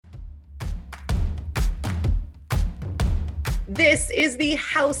This is the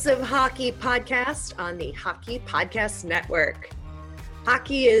House of Hockey podcast on the Hockey Podcast Network.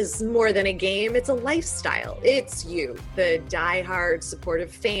 Hockey is more than a game, it's a lifestyle. It's you, the diehard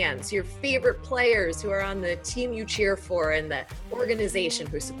supportive fans, your favorite players who are on the team you cheer for, and the organization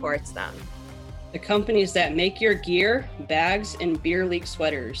who supports them. The companies that make your gear, bags, and beer league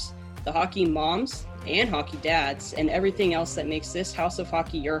sweaters. The hockey moms and hockey dads, and everything else that makes this House of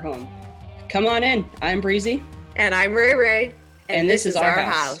Hockey your home. Come on in. I'm Breezy. And I'm Ray Ray. And this is our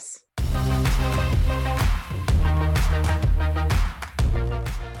house.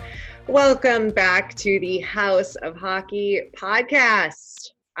 Welcome back to the House of Hockey podcast.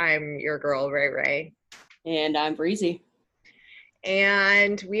 I'm your girl, Ray Ray. And I'm Breezy.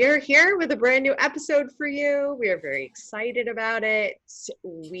 And we are here with a brand new episode for you. We are very excited about it.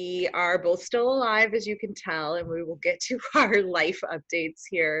 We are both still alive, as you can tell, and we will get to our life updates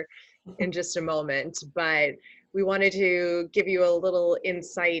here in just a moment. But we wanted to give you a little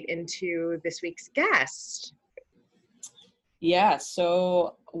insight into this week's guest. Yeah,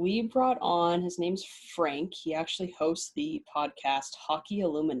 so we brought on, his name's Frank. He actually hosts the podcast Hockey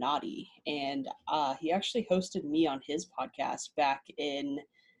Illuminati, and he actually hosted me on his podcast back in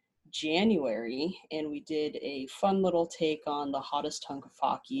January, and we did a fun little take on the hottest hunk of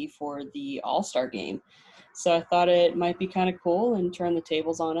hockey for the All-Star game. So I thought it might be kind of cool and turn the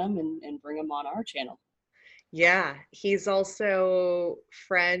tables on him and bring him on our channel. Yeah, he's also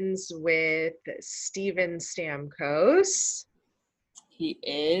friends with Steven Stamkos. He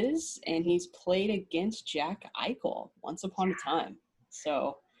is, and he's played against Jack Eichel once upon a time.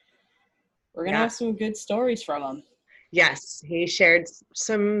 So we're going to have some good stories from him. Yes, he shared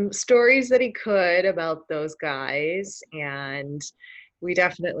some stories that he could about those guys, and we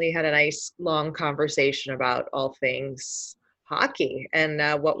definitely had a nice long conversation about all things hockey and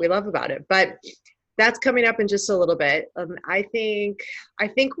what we love about it. But that's coming up in just a little bit. I think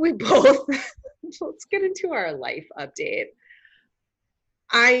we both, let's get into our life update.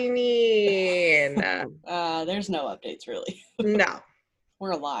 I mean, there's no updates really. No.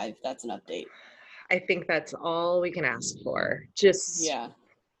 We're alive. That's an update. I think that's all we can ask for. Just,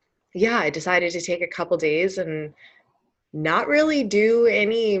 yeah, I decided to take a couple days and not really do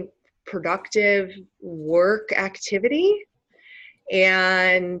any productive work activity.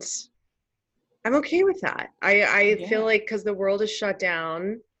 And I'm okay with that. I feel like because the world is shut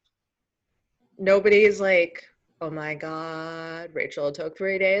down, nobody's like, oh my God, Rachel took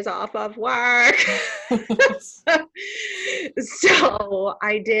 3 days off of work. So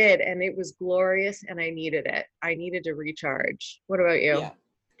I did, and it was glorious, and I needed it. I needed to recharge. What about you?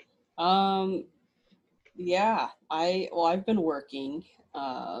 I've been working,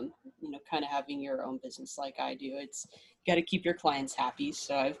 kind of having your own business like I do. It's got to keep your clients happy.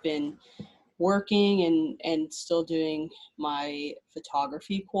 So I've been working and still doing my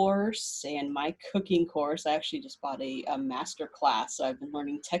photography course and my cooking course. I actually just bought a master class. So I've been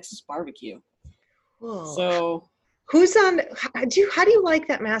learning Texas barbecue. Whoa. So who's on, how do you like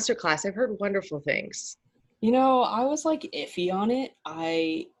that master class? I've heard wonderful things. I was like iffy on it.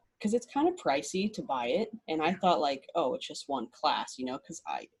 Because it's kind of pricey to buy it. And I thought like, oh, it's just one class, because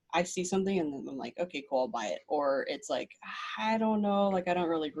I see something and then I'm like, okay, cool, I'll buy it. Or it's like, I don't know, like I don't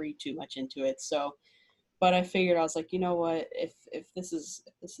really read too much into it. So, but I figured, I was like, you know what, if this is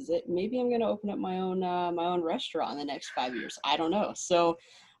it, maybe I'm going to open up my own restaurant in the next 5 years. I don't know. So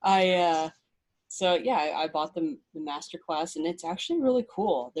I bought the master class, and it's actually really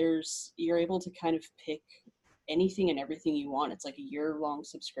cool. You're able to kind of pick anything and everything you want. It's like a year-long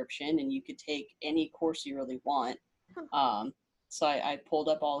subscription, and you could take any course you really want. So I pulled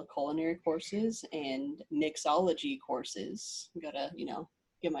up all the culinary courses and mixology courses. Gotta,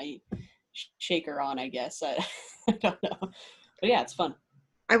 get my shaker on, I guess. I don't know. But yeah, it's fun.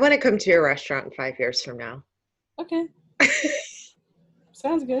 I want to come to your restaurant in 5 years from now. Okay.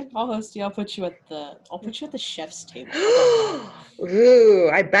 Sounds good. I'll host you. I'll put you at the chef's table. Ooh,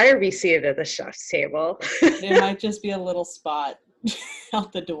 I better be seated at the chef's table. It might just be a little spot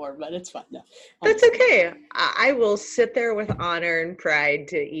out the door, but it's fine. No, that's okay. I will sit there with honor and pride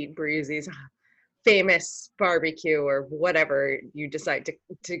to eat Breezy's famous barbecue or whatever you decide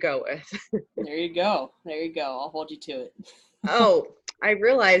to go with. There you go. I'll hold you to it. Oh, I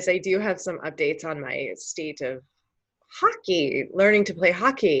realize I do have some updates on my state of hockey, learning to play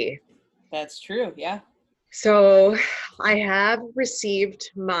hockey. That's true, yeah. So I have received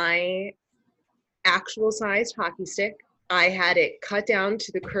my actual sized hockey stick. I had it cut down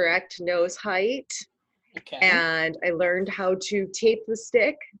to the correct nose height. Okay. And I learned how to tape the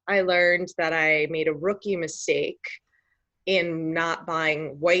stick. I learned that I made a rookie mistake in not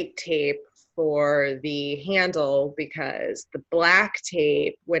buying white tape for the handle because the black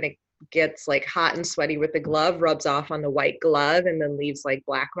tape, when it gets like hot and sweaty with the glove, rubs off on the white glove and then leaves like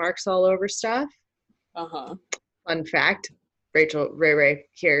black marks all over stuff. Fun fact, Rachel Ray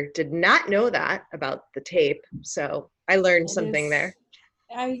here did not know that about the tape, so I learned something there.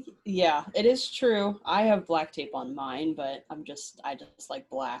 Yeah, it is true. I have black tape on mine, but I just like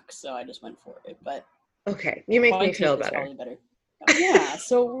black, so I just went for it. But okay, you make me feel better. Better. Yeah,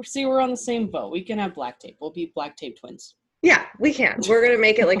 so see, we're on the same boat. We can have black tape. We'll be black tape twins. Yeah, we can. We're gonna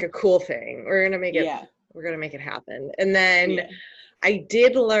make it like a cool thing. We're gonna make it. Yeah. We're gonna make it happen. And then I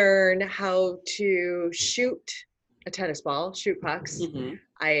did learn how to shoot a tennis ball, shoot pucks.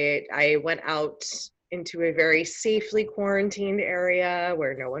 I went out into a very safely quarantined area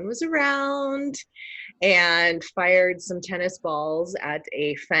where no one was around and fired some tennis balls at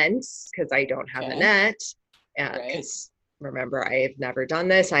a fence because I don't have a net. Because remember, I have never done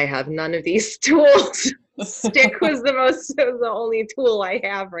this. I have none of these tools. Stick was the only tool I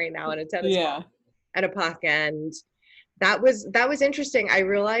have right now in a tennis ball and a puck. And that was interesting. I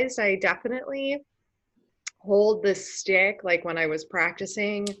realized I definitely hold the stick like when I was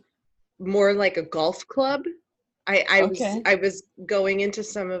practicing more like a golf club. I was going into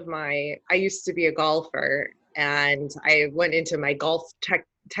I used to be a golfer, and I went into my golf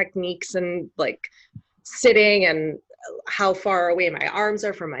techniques and like sitting and how far away my arms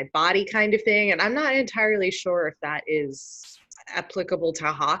are from my body kind of thing. And I'm not entirely sure if that is applicable to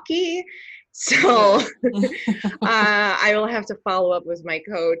hockey. So I will have to follow up with my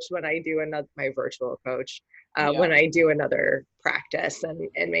coach when I do my virtual coach, when I do another practice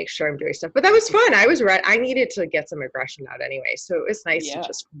and make sure I'm doing stuff. But that was fun. I was I needed to get some aggression out anyway. So it was nice to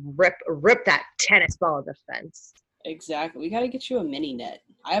just rip that tennis ball at the fence. Exactly. We got to get you a mini net.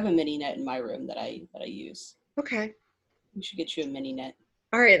 I have a mini net in my room that I use. Okay. We should get you a mini net.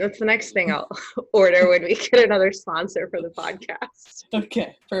 All right, that's the next thing I'll order when we get another sponsor for the podcast.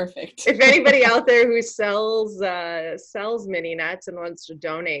 Okay, perfect. If anybody out there who sells mini nets and wants to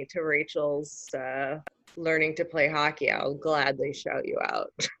donate to Rachel's learning to play hockey, I'll gladly shout you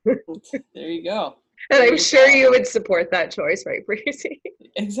out. There you go. And I'm sure you would support that choice, right, Breezy?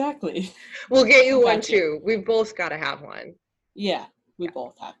 Exactly. We'll get you one too. We've both got to have one. Yeah. We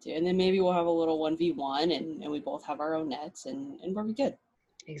both have to. And then maybe we'll have a little 1v1 and we both have our own nets and we'll be good.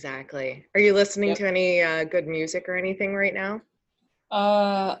 Exactly. Are you listening to any good music or anything right now?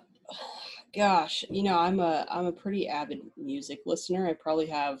 Gosh, I'm a pretty avid music listener. I probably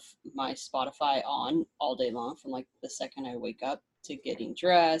have my Spotify on all day long from like the second I wake up to getting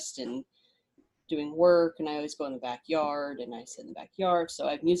dressed and doing work. And I always go in the backyard and I sit in the backyard. So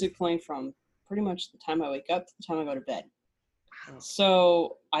I have music playing from pretty much the time I wake up to the time I go to bed.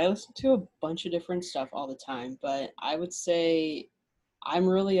 So I listen to a bunch of different stuff all the time, but I would say I'm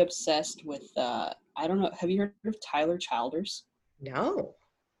really obsessed with, I don't know, have you heard of Tyler Childers? No.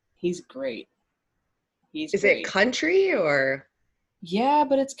 He's great. Is it country or? Yeah,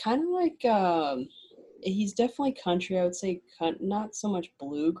 but it's kind of like, he's definitely country. I would say not so much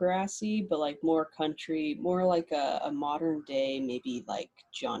bluegrassy, but like more country, more like a modern day, maybe like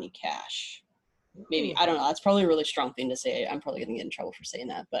Johnny Cash. Maybe, I don't know. That's probably a really strong thing to say. I'm probably going to get in trouble for saying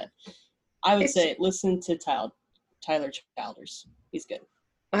that, but I would say listen to Tyler Childers. He's good.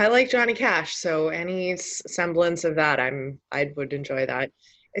 I like Johnny Cash, so any semblance of that, I would enjoy that.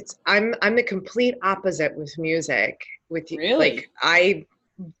 I'm the complete opposite with music. With you, really? Like I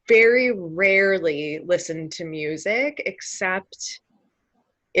very rarely listen to music except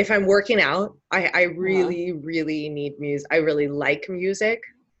if I'm working out. I really, really need music. I really like music.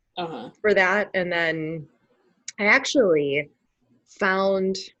 For that. And then I actually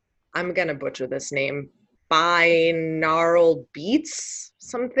found, I'm gonna butcher this name, binaural beats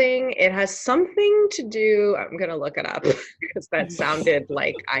something. It has something to do, I'm gonna look it up because that sounded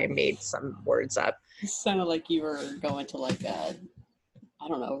like I made some words up. It sounded like you were going to like a, I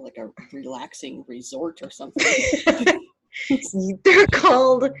don't know, like a relaxing resort or something. They're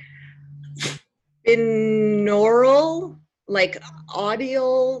called binaural, like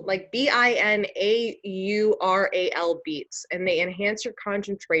audio, like BINAURAL beats, and they enhance your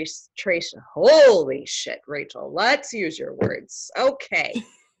concentration. Holy shit, Rachel, let's use your words. Okay.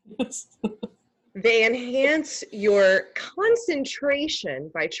 They enhance your concentration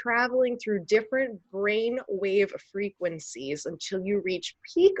by traveling through different brain wave frequencies until you reach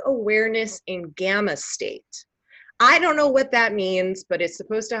peak awareness in gamma state. I don't know what that means, but it's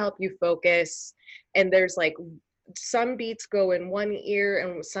supposed to help you focus. And there's like some beats go in one ear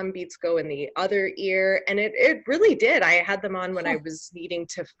and some beats go in the other ear. And it really did. I had them on when I was needing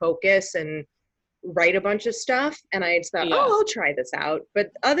to focus and write a bunch of stuff, and I just thought, oh, I'll try this out.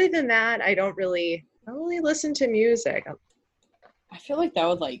 But other than that, I don't really listen to music. I feel like that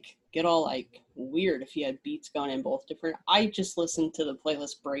would like get all like weird if you had beats going in both different. I just listen to the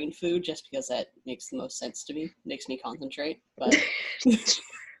playlist Brain Food just because that makes the most sense to me. Makes me concentrate. But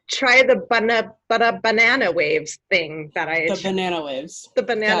try the banana waves thing that I. The banana waves. The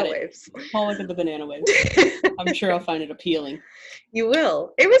banana waves. I'll look at the banana waves. I'm sure I'll find it appealing. You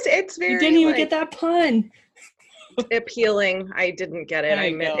will. It's very. You didn't even get that pun. Appealing. I didn't get it.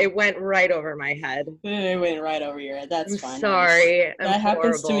 It went right over my head. It went right over your head. That's fine. Sorry. That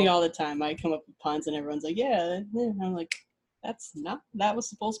happens to me all the time. I come up with puns and everyone's like, yeah. I'm like, that was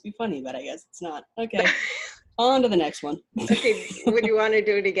supposed to be funny, but I guess it's not. Okay. On to the next one. Okay. Would you want to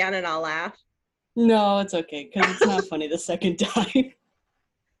do it again and I'll laugh? No, it's okay because it's not funny the second time.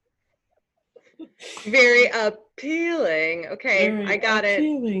 Very appealing. Okay, I got it.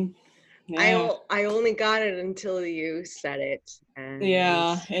 Yeah. I only got it until you said it.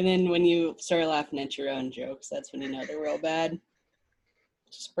 Yeah, and then when you start laughing at your own jokes, that's when you know they're real bad.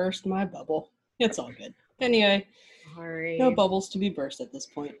 Just burst my bubble. It's all good. Anyway, sorry. No bubbles to be burst at this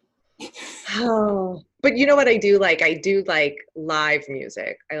point. Oh, but you know what I do like? I do like live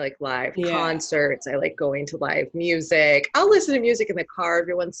music. I like live concerts. I like going to live music. I'll listen to music in the car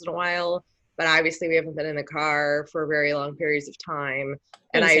every once in a while, but obviously we haven't been in the car for very long periods of time.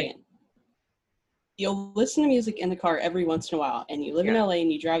 And you'll listen to music in the car every once in a while, and you live in LA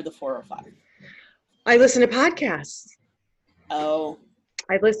and you drive the 405. I listen to podcasts. Oh.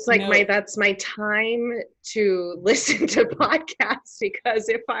 I listen that's my time to listen to podcasts, because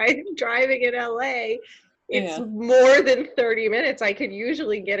if I'm driving in LA, it's more than 30 minutes. I could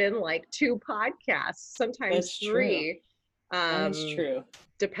usually get in like 2 podcasts, sometimes 3. That's true.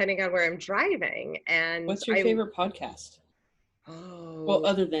 Depending on where I'm driving. And what's your favorite podcast? Oh. Well,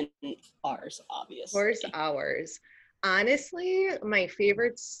 other than ours, obviously. Of course, ours. Honestly, my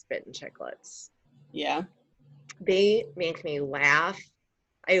favorite's Spittin' Chicklets. Yeah. They make me laugh.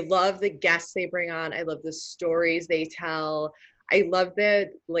 I love the guests they bring on. I love the stories they tell. I love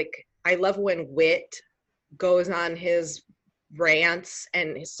I love when Whit goes on his rants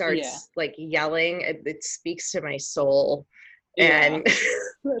and starts like yelling. It speaks to my soul. Yeah. And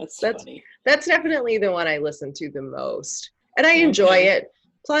that's definitely the one I listen to the most. And I enjoy it.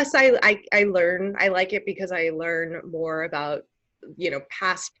 Plus I learn. I like it because I learn more about,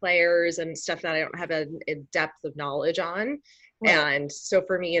 past players and stuff that I don't have a depth of knowledge on. Right. And so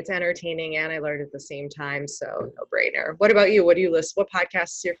for me, it's entertaining and I learn at the same time. So no brainer. What about you? What do you listen? What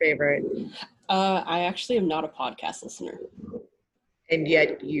podcast is your favorite? I actually am not a podcast listener. And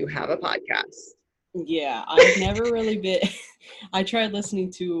yet you have a podcast. Yeah, I've never really been. I tried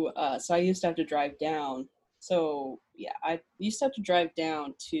listening to, so I used to have to drive down. So yeah, I used to have to drive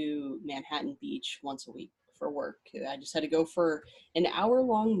down to Manhattan Beach once a week for work. I just had to go for an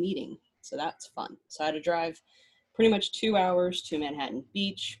hour-long meeting. So that's fun. So I had to drive pretty much 2 hours to Manhattan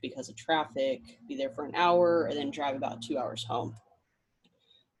Beach because of traffic, be there for an hour, and then drive about 2 hours home.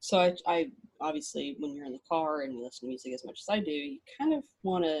 So I obviously, when you're in the car and you listen to music as much as I do, you kind of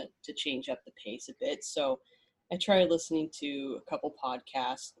want to change up the pace a bit. So I tried listening to a couple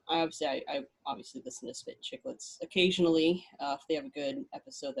podcasts. I obviously listen to Spittin' Chicklets occasionally if they have a good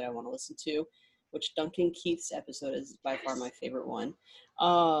episode that I want to listen to, which Duncan Keith's episode is by far my favorite one.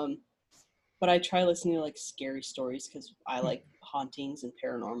 But I try listening to like scary stories because I like hauntings and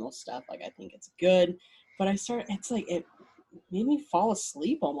paranormal stuff. Like I think it's good, but it made me fall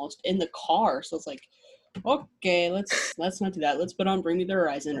asleep almost in the car. So it's like, okay, let's not do that. Let's put on Bring Me the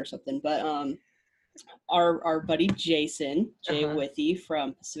Horizon or something. But our buddy Jason Jay Withy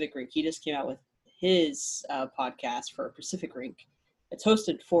from Pacific Rink, he just came out with his podcast for Pacific Rink. It's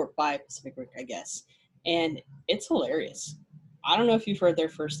hosted by Pacific Rink, I guess, and it's hilarious. I don't know if you've heard their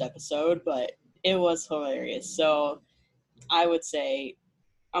first episode, but it was hilarious. So I would say,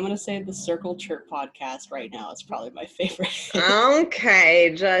 I'm going to say the Circle Chirp podcast right now is probably my favorite.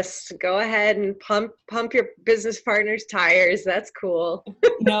 Okay, just go ahead and pump your business partner's tires. That's cool.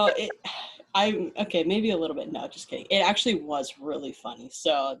 No, maybe a little bit. No, just kidding. It actually was really funny.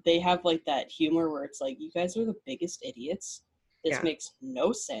 So they have like that humor where it's like, you guys are the biggest idiots. This makes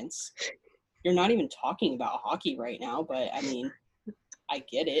no sense. You're not even talking about hockey right now, but I mean, I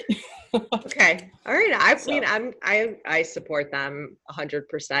get it. Okay. All right. I support them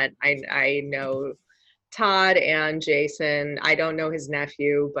 100%. I know Todd and Jason. I don't know his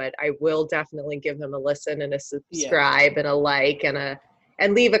nephew, but I will definitely give them a listen and a subscribe and a like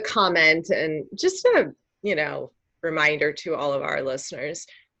and leave a comment, and just a, reminder to all of our listeners.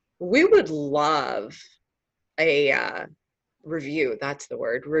 We would love a review. That's the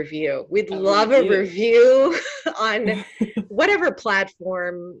word, review. We'd love a review on whatever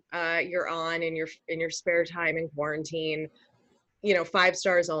platform you're on in your spare time in quarantine. 5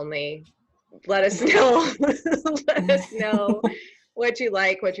 stars only. Let us know. Let us know what you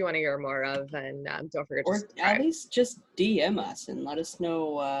like, what you want to hear more of, and don't forget to subscribe. At least just DM us and let us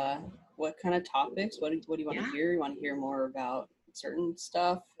know what kind of topics. What do you want to hear? You want to hear more about certain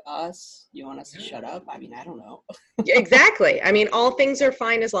stuff? Us? You want us to shut up? I mean, I don't know. Exactly. I mean, all things are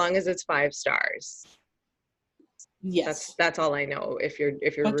fine as long as it's 5 stars. Yes, that's all I know. If you're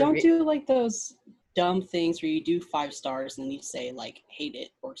but don't do like those dumb things where you do 5 stars and you say like hate it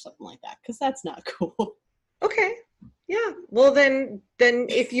or something like that, because that's not cool. Okay. Yeah. Well, then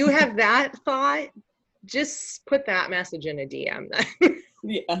if you have that thought, just put that message in a DM then.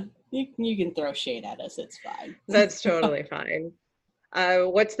 Yeah, you can throw shade at us. It's fine. That's totally fine.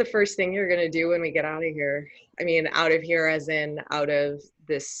 What's the first thing you're going to do when we get out of here? I mean, out of here as in out of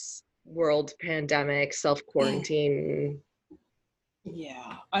this world pandemic, self-quarantine.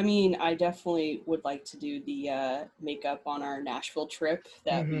 Yeah, I mean, I definitely would like to do the makeup on our Nashville trip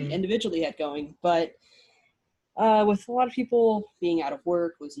that we individually had going, but with a lot of people being out of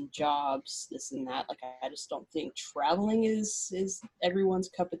work, losing jobs, this and that, like I just don't think traveling is everyone's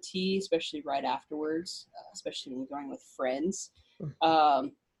cup of tea, especially right afterwards, especially when you're going with friends.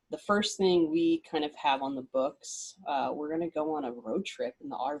 The first thing we kind of have on the books, we're going to go on a road trip in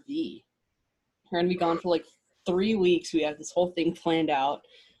the RV. We're going to be gone for like 3 weeks. We have this whole thing planned out.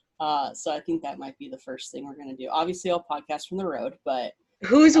 So I think that might be the first thing we're going to do. Obviously, I'll podcast from the road, but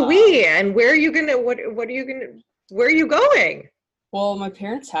who's we and where are you gonna? What are you gonna? Where are you going? Well, my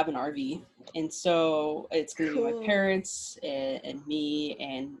parents have an RV, and so it's gonna be my parents and me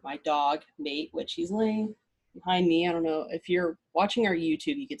and my dog Mate, which he's laying behind me. I don't know if you're watching our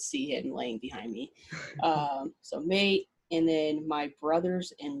YouTube, you could see him laying behind me. So Mate, and then my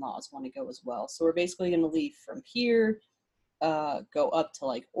brothers in-laws want to go as well. So we're basically gonna leave from here, go up to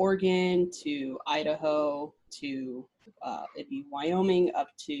like Oregon, to Idaho, to it'd be Wyoming, up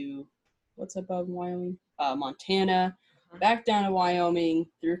to what's above Wyoming? Montana, back down to Wyoming,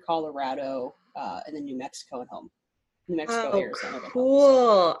 through Colorado, and then New Mexico and home. New Mexico, Arizona.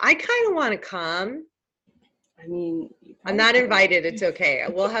 Cool. I kind of want to come. I mean, I'm not invited. It's okay.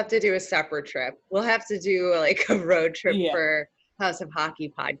 We'll have to do a separate trip. We'll have to do like a road trip for House of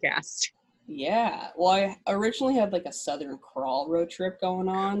Hockey podcast. Yeah. Well, I originally had like a Southern Crawl road trip going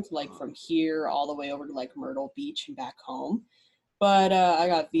on, like from here all the way over to like Myrtle Beach and back home. But I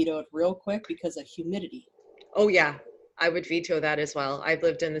got vetoed real quick because of humidity. Oh, yeah. I would veto that as well. I've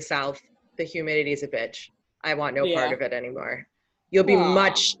lived in the South. The humidity is a bitch. I want no part of it anymore. You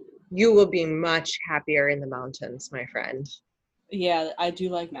will be much happier in the mountains, my friend. Yeah, I do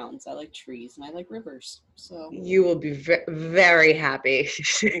like mountains. I like trees and I like rivers. So you will be very happy.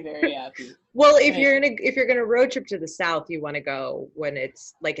 Very happy. Well, if you're gonna road trip to the South, you want to go when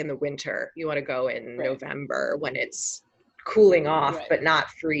it's like in the winter. You want to go in November when it's cooling off, but not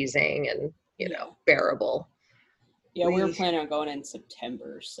freezing and bearable. Yeah, we were planning on going in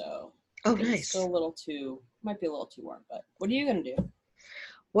September, so nice. Still might be a little too warm. But what are you gonna do?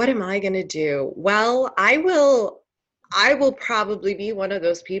 What am I gonna do? Well, I will probably be one of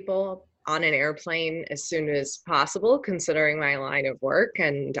those people on an airplane as soon as possible, considering my line of work,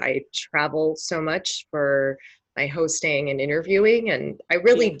 and I travel so much for my hosting and interviewing, and I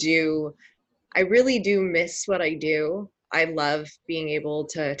really do miss what I do. I love being able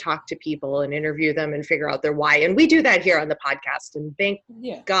to talk to people and interview them and figure out their why. And we do that here on the podcast. And thank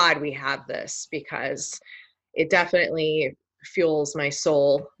God we have this, because it definitely fuels my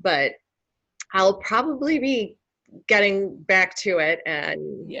soul. But I'll probably be getting back to it.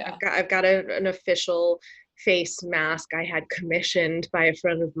 And I've got an official face mask I had commissioned by a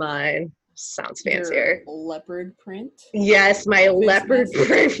friend of mine. Sounds fancier. Your leopard print? Yes, my leopard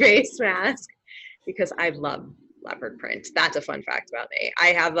print face mask, because I love leopard print. That's a fun fact about me. I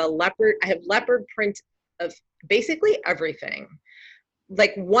have leopard print of basically everything.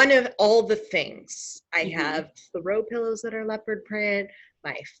 Like one of all the things. I have throw pillows that are leopard print.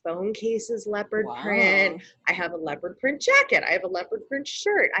 My phone case is leopard print. I have a leopard print jacket. I have a leopard print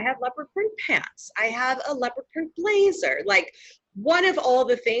shirt. I have leopard print pants. I have a leopard print blazer. Like one of all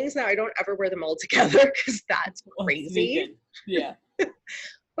the things. Now I don't ever wear them all together because that's crazy. Yeah.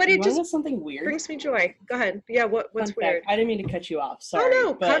 But it just something weird brings me joy. Go ahead. Yeah, what's weird? I didn't mean to cut you off. Sorry.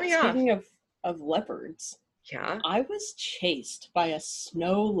 Oh no, cut me off. Speaking of leopards, I was chased by a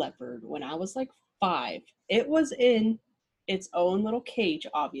snow leopard when I was like 5. It was in its own little cage,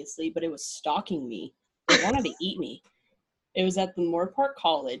 obviously, but it was stalking me. It wanted to eat me. It was at the Moore Park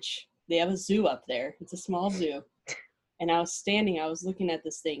College. They have a zoo up there. It's a small zoo. And I was looking at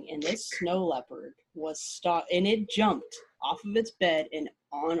this thing, and this snow leopard was stopped, and it jumped off of its bed and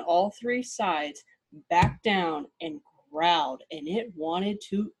on all three sides, back down and growled, and it wanted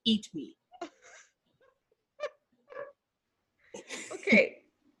to eat me. Okay,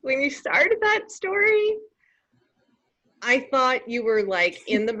 when you started that story, I thought you were like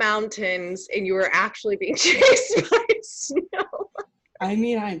in the mountains and you were actually being chased by snow. I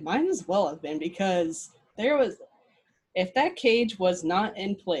mean, I might as well have been, because if that cage was not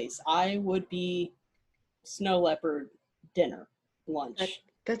in place, I would be snow leopard dinner, lunch.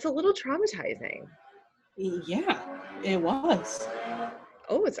 That's a little traumatizing. Yeah, it was.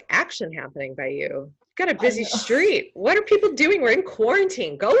 Oh, it's action happening by you. Got a busy street. What are people doing? We're in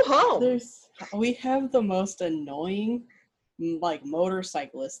quarantine. Go home. We have the most annoying like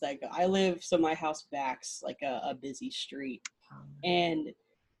motorcyclists that go. So my house backs like a busy street, and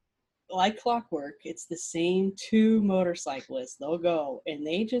like clockwork, it's the same two motorcyclists. They'll go and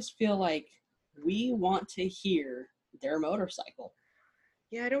they just feel like we want to hear their motorcycle.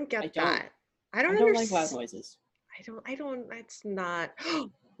 Yeah, I don't get that. I don't like loud noises. I don't, that's not.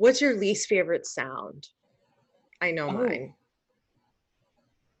 What's your least favorite sound? I know mine.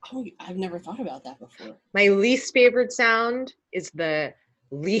 Oh, I've never thought about that before. My least favorite sound is the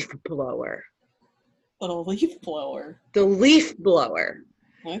leaf blower. The leaf blower? The leaf blower.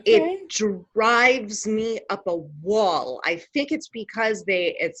 Okay. It drives me up a wall. I think it's because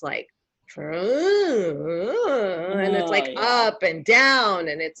it's like, and it's like up and down,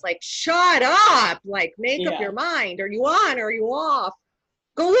 and it's like, shut up, like make up your mind. Are you on or are you off?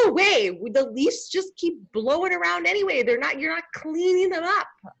 Go away. The leaves just keep blowing around anyway. You're not cleaning them up.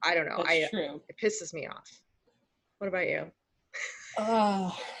 I don't know. That's true. It pisses me off. What about you?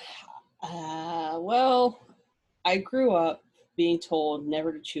 Well, I grew up being told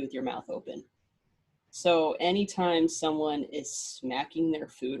never to chew with your mouth open. So anytime someone is smacking their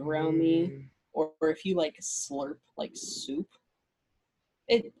food around me, or if you like slurp like soup,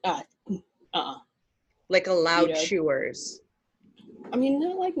 like a loud chewers. I mean,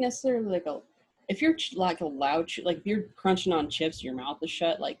 not like necessarily if you're like a loud like if you're crunching on chips, your mouth is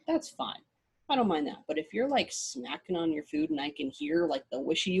shut, like that's fine. I don't mind that. But if you're like smacking on your food and I can hear like the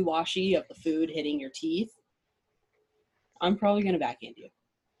wishy-washy of the food hitting your teeth, I'm probably going to backhand you.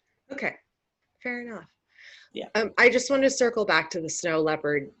 Okay. Fair enough. Yeah. I just want to circle back to the snow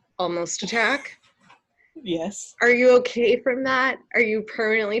leopard almost attack. Yes. Are you okay from that? Are you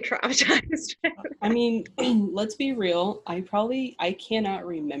permanently traumatized? I mean, let's be real. I cannot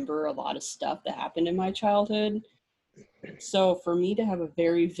remember a lot of stuff that happened in my childhood. So for me to have a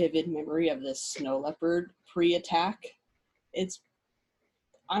very vivid memory of this snow leopard pre-attack,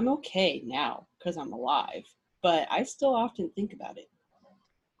 I'm okay now because I'm alive, but I still often think about it.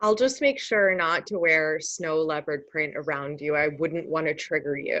 I'll just make sure not to wear snow leopard print around you. I wouldn't want to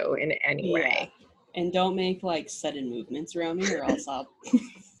trigger you in any way. And don't make like sudden movements around me or else I'll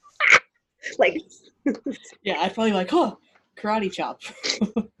like I'd probably like, karate chop.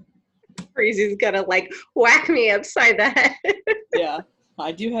 Crazy's gonna like whack me upside the head. Yeah.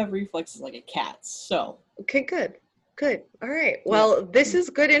 I do have reflexes like a cat, so. Okay, good. All right. Well, this is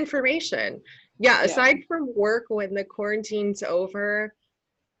good information. Yeah, aside from work, when the quarantine's over,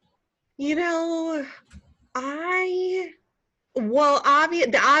 obviously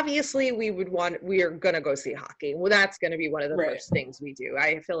we are gonna go see hockey. Well, that's gonna be one of the first things we do.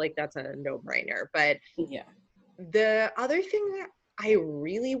 I feel like that's a no-brainer. But the other thing that I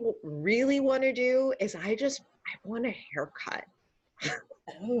really, really want to do is I want a haircut.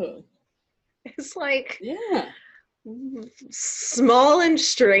 Oh. It's like small and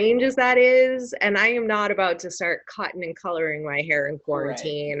strange as that is, and I am not about to start cutting and coloring my hair in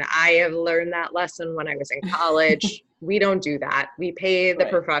quarantine. Right. I have learned that lesson when I was in college. We don't do that. We pay the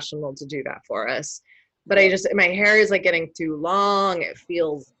professional to do that for us. But my hair is like getting too long. It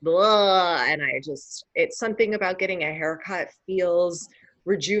feels blah, and it's something about getting a haircut feels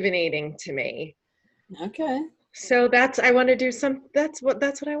rejuvenating to me. Okay. So that's what I want to do. That's what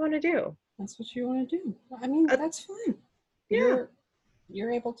I want to do. That's what you want to do. I mean, that's fine. Yeah.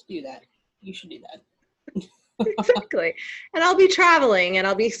 You're able to do that. You should do that. Exactly. And I'll be traveling and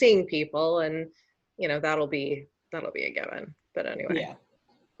I'll be seeing people, and that'll be a given. But anyway. Yeah.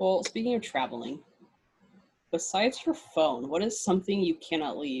 Well, speaking of traveling, besides your phone, what is something you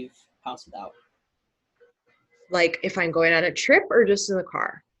cannot leave house without? Like if I'm going on a trip or just in the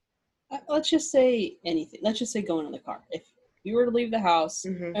car? Let's just say anything. Let's just say going in the car. If you were to leave the house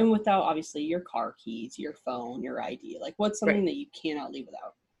and without obviously your car keys, your phone, your ID, like what's something that you cannot leave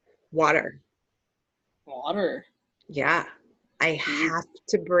without? Water. Yeah. I have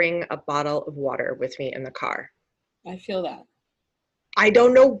to bring a bottle of water with me in the car. I feel that. I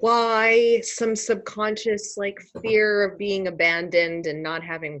don't know why, some subconscious like fear of being abandoned and not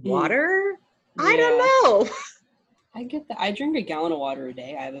having water. Yeah. I don't know. I get that. I drink a gallon of water a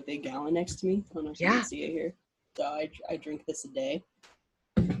day. I have a big gallon next to me. I don't know if you can see it here. So I drink this a day.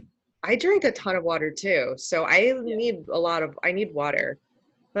 I drink a ton of water too. So I need water.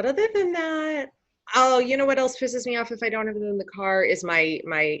 But other than that, oh, you know what else pisses me off if I don't have it in the car is my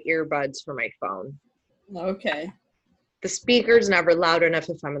earbuds for my phone. Okay. The speaker's never loud enough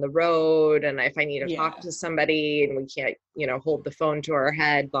if I'm on the road and if I need to talk to somebody and we can't, hold the phone to our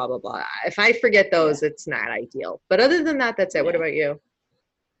head, blah, blah, blah. If I forget those, it's not ideal. But other than that, that's it. What about you?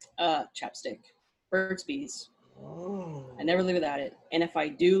 Chapstick. Burt's Bees. Oh. I never leave without it. And if I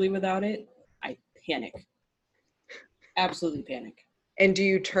do leave without it, I panic. Absolutely panic. And do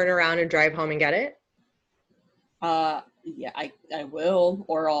you turn around and drive home and get it? Yeah, I will,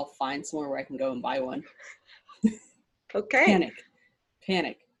 or I'll find somewhere where I can go and buy one. Okay.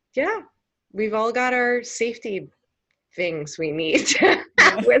 Panic. Yeah. We've all got our safety things we need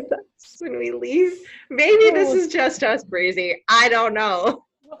with us when we leave. Maybe this is just us, Breezy. I don't know.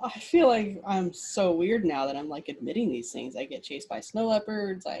 I feel like I'm so weird now that I'm like admitting these things. I get chased by snow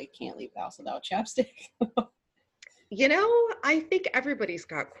leopards. I can't leave the house without chapstick. I think everybody's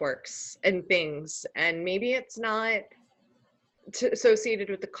got quirks and things, and maybe it's not associated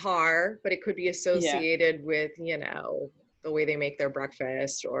with the car, but it could be associated with, the way they make their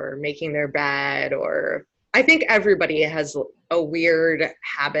breakfast or making their bed, or I think everybody has a weird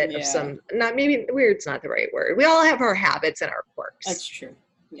habit of some, not maybe weird's not the right word. We all have our habits and our quirks. That's true.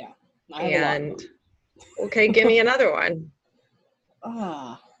 Yeah. And okay, give me another one.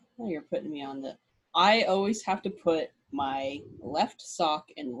 Now you're putting me on I always have to put my left sock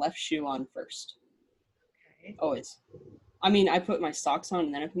and left shoe on first. Okay. Always. I mean, I put my socks on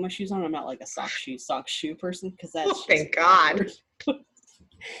and then I put my shoes on. I'm not like a sock shoe person because that's thank God.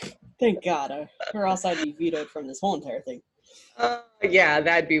 Thank God. Or else I'd be vetoed from this whole entire thing. Yeah,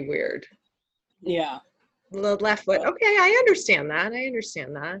 that'd be weird. Yeah. The left foot. Okay, I understand that.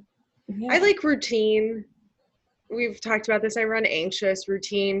 Yeah. I like routine. We've talked about this. I run anxious,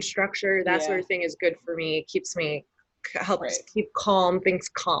 routine, structure. That sort of thing is good for me. It helps keep things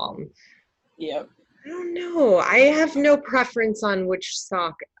calm. Yep. I don't know. I have no preference on which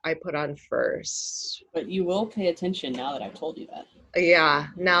sock I put on first. But you will pay attention now that I've told you that. Yeah.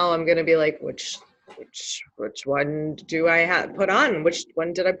 Now I'm gonna be like, which one do I put on? Which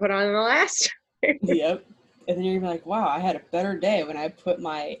one did I put on in the last? Yep. And then you're gonna be like, wow, I had a better day when I put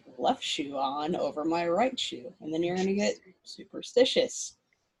my left shoe on over my right shoe. And then you're gonna get superstitious.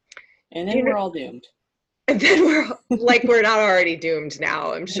 And then we're all doomed. And then we're not already doomed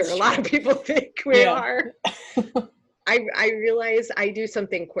now. I'm sure a lot of people think we are. I realize I do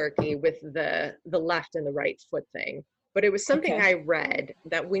something quirky with the left and the right foot thing, but it was something I read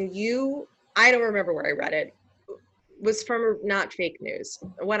that I don't remember where I read it, was from not fake news.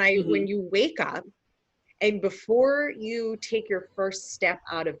 When you wake up and before you take your first step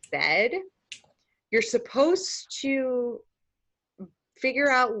out of bed, you're supposed to figure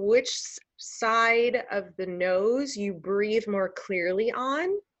out which side of the nose you breathe more clearly on.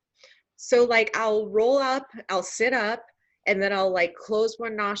 So like I'll roll up, I'll sit up, and then I'll like close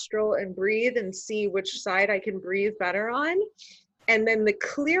one nostril and breathe and see which side I can breathe better on. And then the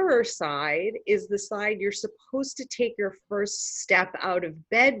clearer side is the side you're supposed to take your first step out of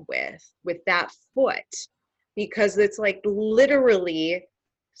bed with that foot, because it's like literally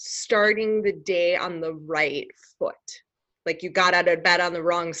starting the day on the right foot. Like you got out of bed on the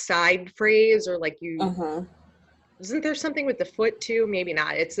wrong side phrase, or like isn't there something with the foot too? Maybe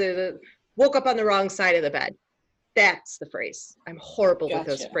not. It's woke up on the wrong side of the bed. That's the phrase. I'm horrible with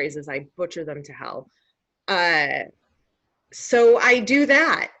those phrases. I butcher them to hell. So I do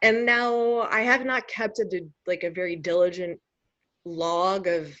that. And now I have not kept a very diligent log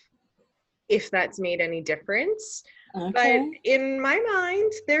of if that's made any difference. Okay. But in my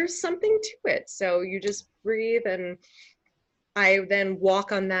mind, there's something to it. So you just breathe, and I then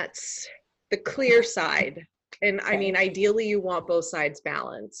walk on the clear side. And I mean, ideally you want both sides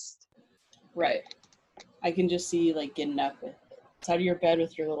balanced. Right. I can just see like getting up out of your bed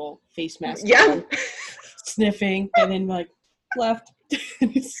with your little face mask on, sniffing, and then like left.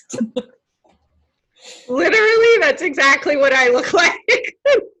 Literally, that's exactly what I look like.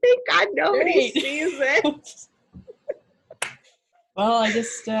 Thank God nobody sees it. Well, I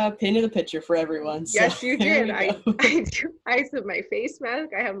just painted a picture for everyone. So yes, you did. I have my face mask.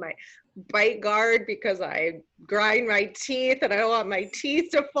 I have my bite guard because I grind my teeth and I don't want my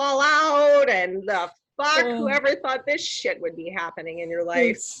teeth to fall out, and the fuck? Whoever thought this shit would be happening in your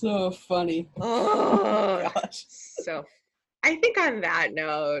life? It's so funny. Oh gosh. So I think on that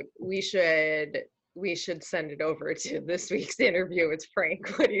note, we should send it over to this week's interview with Frank.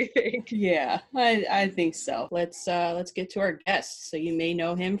 What do you think? Yeah, I think so. Let's get to our guest. So you may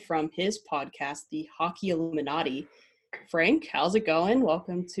know him from his podcast, The Hockey Illuminati. Frank, how's it going?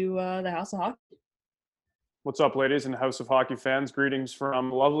 Welcome to the House of Hockey. What's up, ladies and House of Hockey fans? Greetings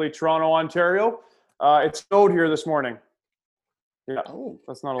from lovely Toronto, Ontario. It snowed here this morning. Yeah,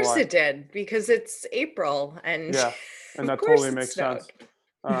 that's not a lie. Of course it did, because it's April, and yeah, and that totally makes sense.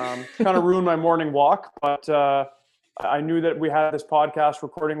 Kind of ruined my morning walk, but I knew that we had this podcast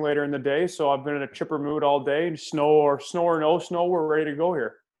recording later in the day, so I've been in a chipper mood all day. Snow or no snow, we're ready to go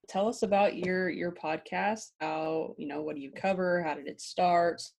here. Tell us about your podcast. How, what do you cover? How did it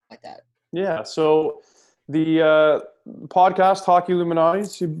start? Stuff like that. Yeah, so the podcast Hockey Illuminati,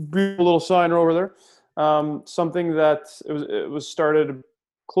 see a beautiful little sign over there. Something that it was started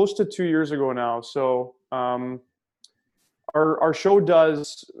close to 2 years ago now. So our show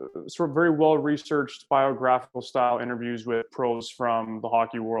does sort of very well researched biographical style interviews with pros from the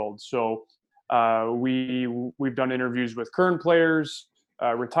hockey world. So we've done interviews with current players,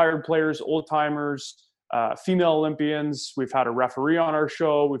 retired players, old timers, female Olympians. We've had a referee on our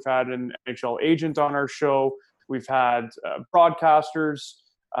show. We've had an NHL agent on our show. We've had broadcasters.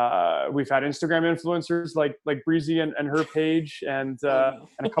 We've had Instagram influencers like Breezy and her page, and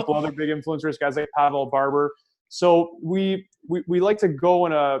a couple other big influencers, guys like Pavel Barber. So we like to go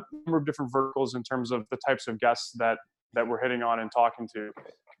in a number of different verticals in terms of the types of guests that we're hitting on and talking to.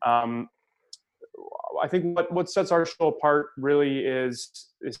 I think what sets our show apart really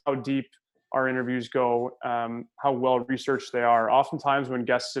is how deep our interviews go, how well researched they are. Oftentimes when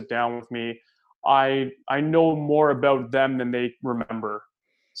guests sit down with me, I know more about them than they remember.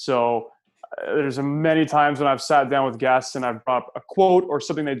 So there's many times when I've sat down with guests and I've brought a quote or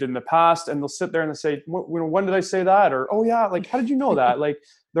something they did in the past, and they'll sit there and they'll say, when did I say that? Or, oh yeah, like, how did you know that? Like,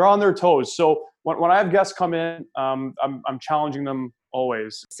 they're on their toes. So when I have guests come in, I'm challenging them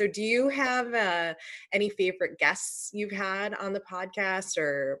always. So do you have any favorite guests you've had on the podcast,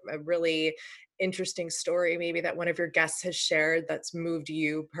 or a really interesting story maybe that one of your guests has shared that's moved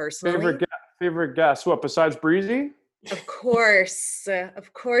you personally? Favorite guest? What, besides Breezy? Of course,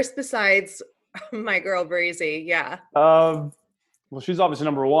 besides my girl Breezy, yeah. Well, she's obviously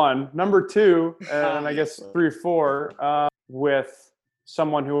number one. Number two, and I guess 3 or 4, with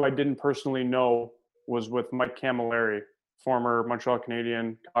someone who I didn't personally know, was with Mike Camilleri, former Montreal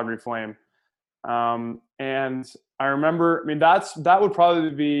Canadian, Calgary Flame. And I remember, that would probably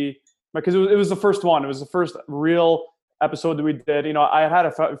be, because it was the first one. It was the first real episode that we did. I had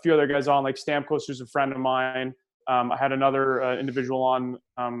a few other guys on, like Stamkos, who's a friend of mine. I had another individual on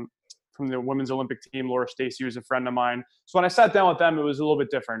from the women's Olympic team, Laura Stacey, who's a friend of mine. So when I sat down with them, it was a little bit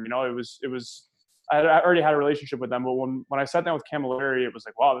different. It was I already had a relationship with them, but when I sat down with Camilleri, it was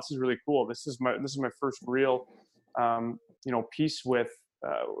like, wow, this is really cool. This is my first real piece with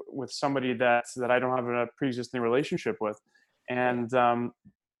somebody that I don't have a pre-existing relationship with. And on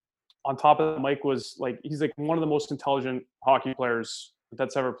top of that, Mike was like, he's like one of the most intelligent hockey players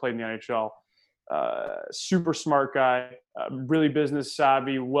that's ever played in the NHL. Super smart guy, really business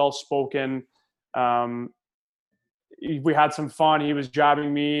savvy, well-spoken. We had some fun. He was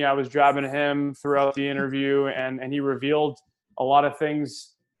jabbing me, I was jabbing him throughout the interview, and he revealed a lot of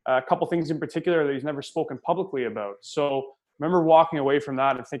things, a couple things in particular that he's never spoken publicly about. So I remember walking away from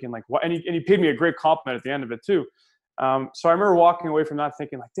that and thinking like, what? And he paid me a great compliment at the end of it too. So I remember walking away from that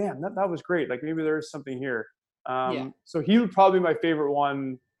thinking like, damn, that was great. Like, maybe there is something here. So he would probably be my favorite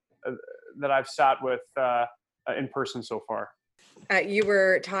one that I've sat with in person so far. You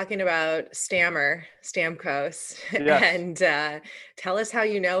were talking about Stamkos, yes. And tell us how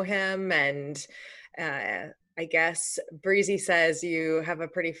you know him. And I guess Breezy says you have a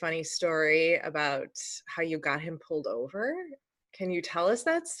pretty funny story about how you got him pulled over. Can you tell us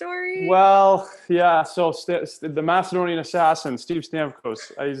that story? Well, yeah. So the Macedonian assassin, Steve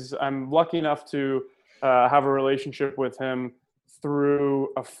Stamkos, I'm lucky enough to have a relationship with him through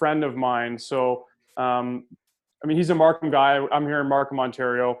a friend of mine. So, he's a Markham guy. I'm here in Markham,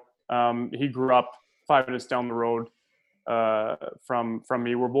 Ontario. He grew up 5 minutes down the road from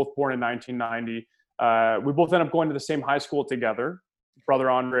me. We're both born in 1990. We both ended up going to the same high school together, Brother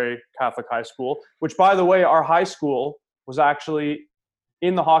Andre Catholic High School, which, by the way, our high school was actually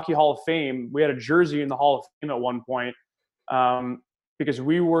in the Hockey Hall of Fame. We had a jersey in the Hall of Fame at one point because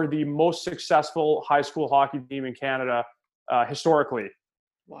we were the most successful high school hockey team in Canada historically.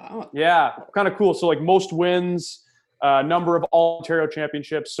 Wow. Yeah, kind of cool. So like most wins, number of all Ontario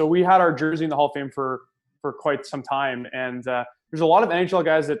championships. So we had our jersey in the Hall of Fame for for quite some time. And there's a lot of NHL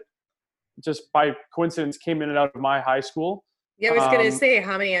guys that just by coincidence came in and out of my high school. Yeah, I was going to say,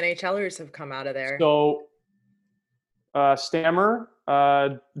 how many NHLers have come out of there? So Stammer,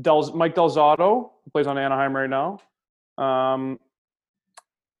 Mike Delzato, who plays on Anaheim right now.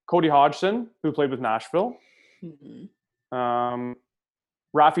 Cody Hodgson, who played with Nashville.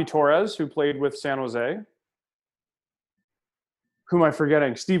 Rafi Torres, who played with San Jose. Who am I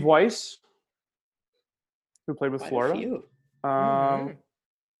forgetting? Steve Weiss, who played with Florida.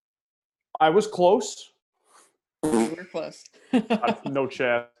 I was close. You were close. No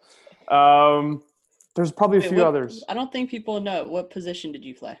chance. There's probably a few others. I don't think people know. What position did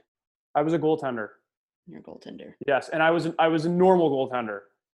you play? I was a goaltender. You're a goaltender. Yes, and I was a normal goaltender.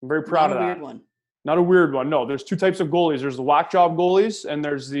 I'm very proud of that. Not a weird one. Not a weird one. No, there's two types of goalies. There's the whack job goalies, and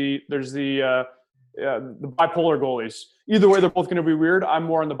there's the bipolar goalies. Either way, they're both going to be weird. I'm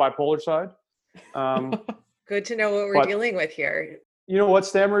more on the bipolar side. Good to know what we're dealing with here. You know what?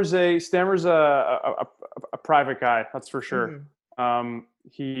 Stammer's a private guy. That's for sure.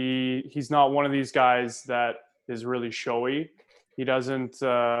 He's not one of these guys that is really showy. He doesn't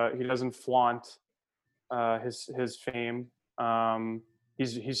flaunt his fame.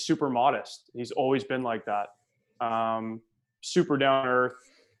 He's super modest. He's always been like that. Super down to earth.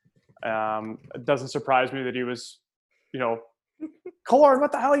 It doesn't surprise me that he was, Killorn,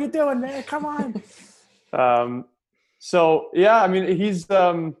 what the hell are you doing, man? Come on. So yeah, I mean, he's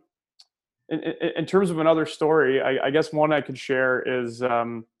in terms of another story. I guess one I could share is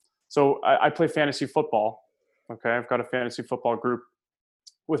so I play fantasy football. Okay, I've got a fantasy football group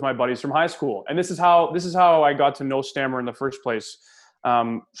with my buddies from high school, and this is how I got to know Stammer in the first place.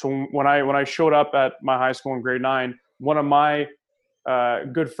 So when I showed up at my high school in grade 9, one of my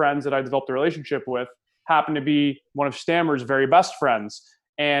good friends that I developed a relationship with happened to be one of Stammer's very best friends.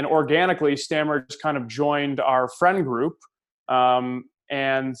 And organically, Stammer just kind of joined our friend group.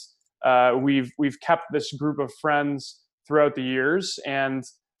 And we've kept this group of friends throughout the years. And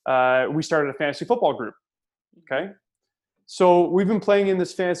we started a fantasy football group. Okay. So we've been playing in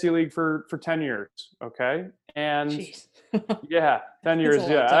this fantasy league for 10 years. Okay. And yeah, 10 years.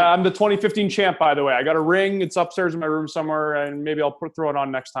 Yeah. I'm the 2015 champ, by the way. I got a ring. It's upstairs in my room somewhere, and maybe I'll throw it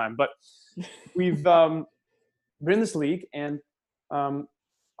on next time. But we've been in this league, and a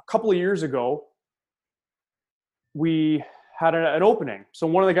couple of years ago, we had an opening. So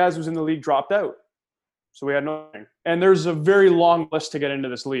one of the guys who was in the league dropped out. So we had no opening. And there's a very long list to get into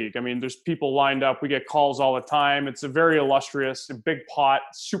this league. I mean, there's people lined up. We get calls all the time. It's a very illustrious, a big pot,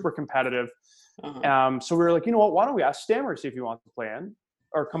 super competitive. So we were like, you know what? Why don't we ask Stammer, see if he wants to play in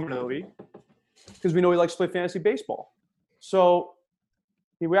or come into the league? Because we know he likes to play fantasy baseball. So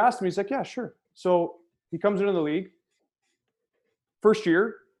we asked him. He's like, yeah, sure. So he comes into the league. First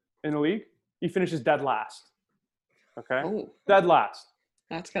year in the league, he finishes dead last. Okay, dead last.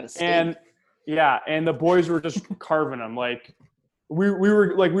 That's gotta stink. And yeah, and the boys were just carving him. Like we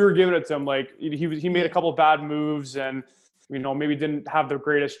were giving it to him. Like he made a couple of bad moves, and maybe didn't have the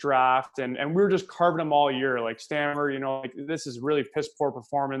greatest draft, and we were just carving him all year. Like, Stammer, like, this is really piss poor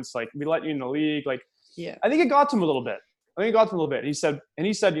performance. Like, we let you in the league. Like, yeah, I think it got to him a little bit. He said,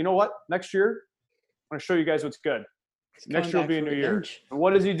 you know what? Next year, I'm gonna show you guys what's good. Next year will be a new year. And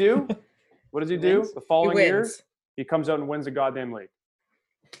what does he do? The following year, he comes out and wins the goddamn league.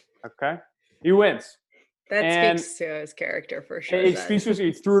 Okay, he wins. That speaks to his character for sure. It speaks to his.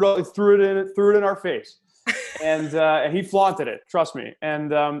 He threw it in our face, and he flaunted it. Trust me,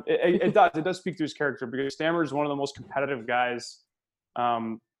 and it does speak to his character, because Stammer is one of the most competitive guys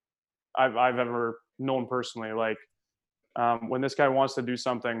I've ever known personally. Like, when this guy wants to do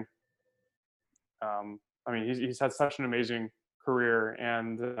something, I mean, he's had such an amazing career,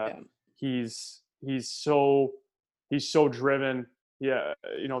 and he's so driven,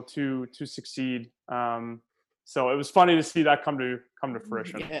 to succeed. So it was funny to see that come to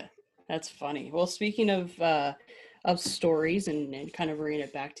fruition. Yeah, that's funny. Well, speaking of stories and kind of bringing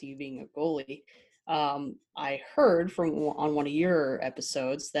it back to you being a goalie, I heard on one of your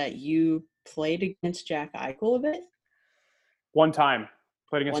episodes that you played against Jack Eichel a bit. One time.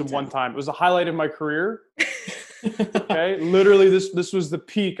 Played against him one time. It was the highlight of my career. Okay, literally, this was the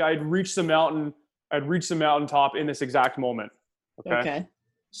peak. I'd reached the mountaintop in this exact moment. Okay.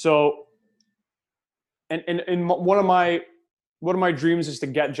 So, and one of my dreams is to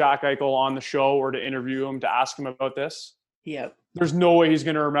get Jack Eichel on the show, or to interview him, to ask him about this. Yep. There's no way he's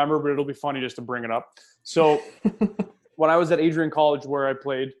going to remember, but it'll be funny just to bring it up. So, when I was at Adrian College, where I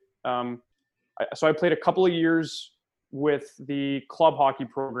played, so I played a couple of years with the club hockey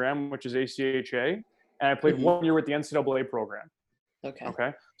program, which is ACHA, and I played 1 year with the NCAA program.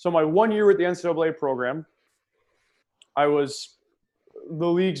 Okay. So my 1 year with the NCAA program, I was the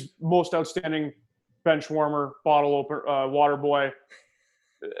league's most outstanding bench warmer, bottle opener, water boy,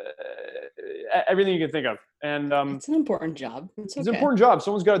 everything you can think of. And it's an important job. It's an important job.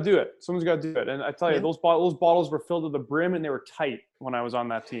 Someone's got to do it. And I tell you, those bottles were filled to the brim, and they were tight when I was on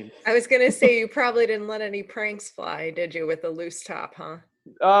that team. I was gonna say, you probably didn't let any pranks fly, did you, with the loose top, huh?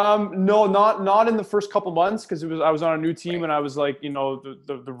 No, not in the first couple months, because I was on a new team, and I was like,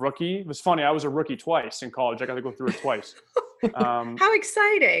 the rookie. It was funny. I was a rookie twice in college. I got to go through it twice. How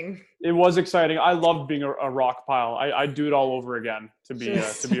exciting! It was exciting. I loved being a rock pile. I'd do it all over again to be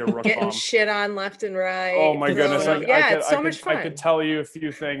a rook getting bomb. Shit on left and right. Oh my goodness! It's so much fun. I could tell you a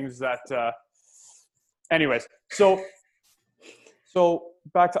few things that. Anyways, so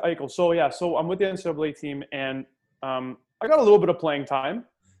back to Eichel. So I'm with the NCAA team, and I got a little bit of playing time.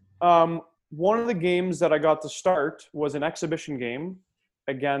 One of the games that I got to start was an exhibition game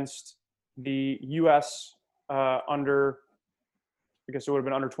against the U.S. Under. I guess it would have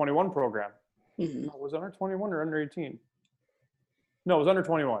been under 21 program. Mm-hmm. No, was it under 21 or under 18? No, it was under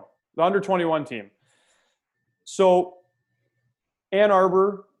 21. The under 21 team. So Ann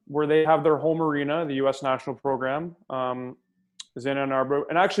Arbor, where they have their home arena, the U.S. national program, is in Ann Arbor.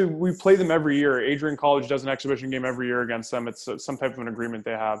 And actually, we play them every year. Adrian College does an exhibition game every year against them. It's some type of an agreement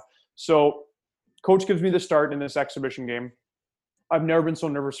they have. So coach gives me the start in this exhibition game. I've never been so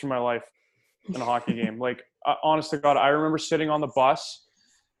nervous in my life in a hockey game. Like, honest to God, I remember sitting on the bus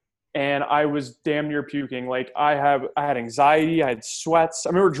and I was damn near puking. Like, I had anxiety, I had sweats. I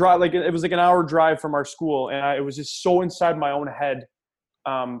remember it was like an hour drive from our school, and it was just so inside my own head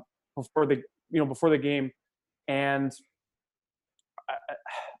before the game. And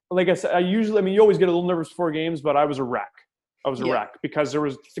like I said, you always get a little nervous before games, but I was a wreck. Wreck because there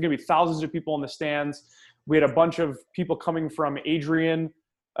was going to be thousands of people in the stands. We had a bunch of people coming from Adrian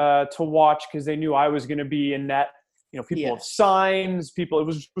to watch because they knew I was going to be in net. People with signs, it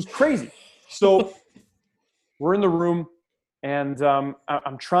was crazy. So we're in the room, and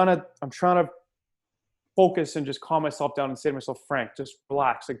I'm trying to focus and just calm myself down and say to myself, Frank, just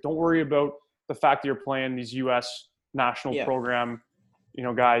relax. Like, don't worry about the fact that you're playing these U.S. national program,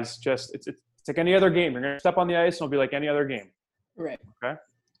 guys. Just it's like any other game. You're going to step on the ice, and it'll be like any other game. Right. Okay.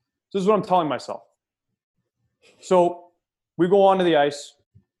 So this is what I'm telling myself. So we go onto the ice.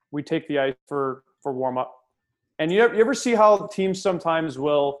 We take the ice for warm up. And you ever see how teams sometimes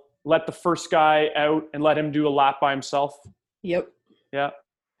will let the first guy out and let him do a lap by himself? Yep. Yeah.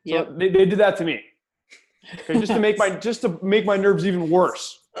 Yep. So they did that to me. Okay, just to make my nerves even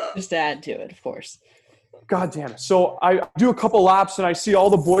worse. Just to add to it, of course. God damn it. So I do a couple laps, and I see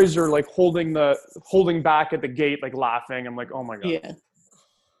all the boys are like holding back at the gate, like laughing. I'm like, oh my God. Yeah.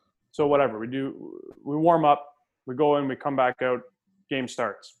 So whatever. We warm up, we go in, we come back out, game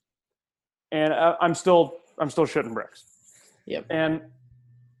starts. And I'm still shitting bricks. Yep. And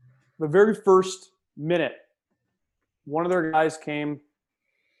the very first minute, one of their guys came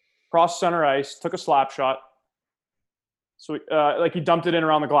across center ice, took a slap shot. So he dumped it in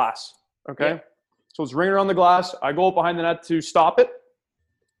around the glass. Okay. Yep. So it's ringing around the glass. I go up behind the net to stop it.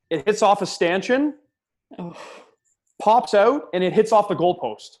 It hits off a stanchion, pops out, and it hits off the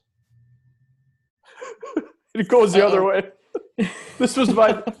goalpost. It goes the other way. This was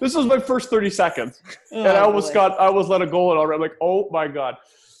my first 30 seconds, and I almost let a goal in already. I'm like, oh my God.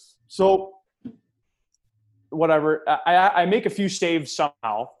 So whatever, I make a few saves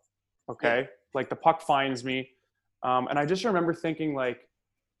somehow. Okay. Like the puck finds me. And I just remember thinking, like,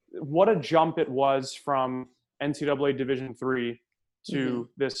 what a jump it was from NCAA Division III to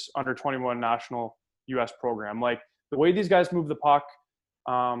this under 21 national US program. Like the way these guys move the puck,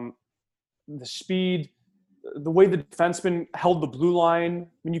 the speed, the way the defenseman held the blue line.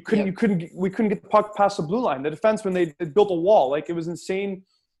 I mean, we couldn't get the puck past the blue line. The defenseman, they built a wall. Like, it was insane,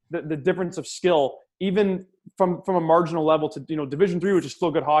 the difference of skill, even from a marginal level to, Division III, which is still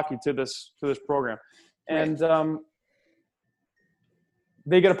good hockey, to this program. And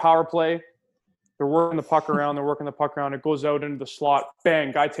they get a power play. They're working the puck around. It goes out into the slot.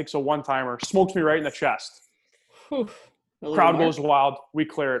 Bang, guy takes a one-timer, smokes me right in the chest. Crowd goes wild. We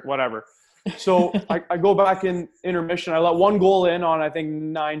clear it, whatever. So I go back in intermission. I let one goal in on, I think,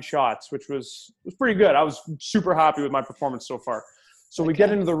 9 shots, which was pretty good. I was super happy with my performance so far. So we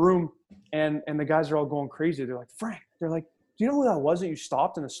get into the room, and the guys are all going crazy. They're like, Frank, do you know who that was that you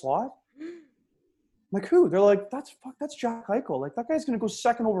stopped in the slot? I'm like, who? They're like, that's Jack Eichel. Like, that guy's going to go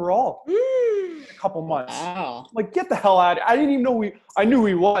second overall in a couple months. Wow. Like, get the hell out of it. I didn't even know I knew who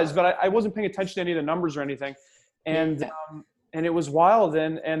he was, but I wasn't paying attention to any of the numbers or anything. And and it was wild.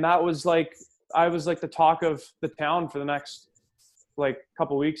 And that was like, I was like the talk of the town for the next like a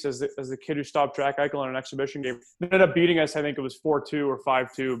couple of weeks as the kid who stopped Jack Eichel in an exhibition game. They ended up beating us. I think it was 4-2 or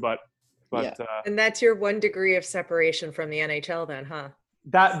 5-2, but and that's your 1 degree of separation from the NHL then, huh?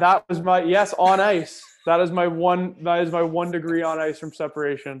 That was my on ice. That is my 1 degree on ice from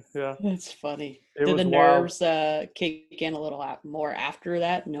separation. Yeah. That's funny. Did the nerves kick in a little more after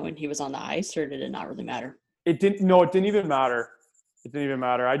that, knowing he was on the ice, or did it not really matter? It didn't even matter. It didn't even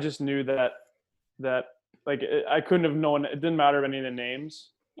matter. I just knew that like I couldn't have known. It didn't matter any of the names.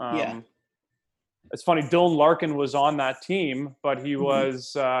 It's funny. Dylan Larkin was on that team, but he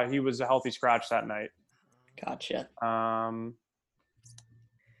was a healthy scratch that night. Gotcha.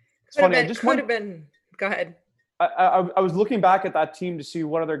 It's funny. Could have been. Go ahead. I was looking back at that team to see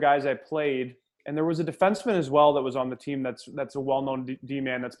what other guys I played, and there was a defenseman as well that was on the team. That's a well-known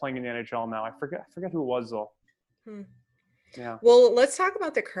D-man that's playing in the NHL now. I forget who it was though. Yeah. Well, let's talk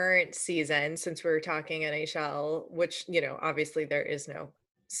about the current season since we're talking NHL, which, obviously there is no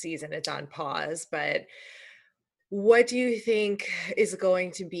season, it's on pause, but what do you think is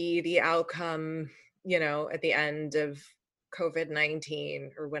going to be the outcome, at the end of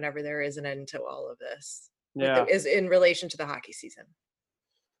COVID-19 or whenever there is an end to all of this? Yeah. Is in relation to the hockey season?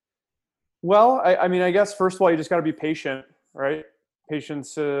 Well, I mean, I guess first of all, you just got to be patient, right?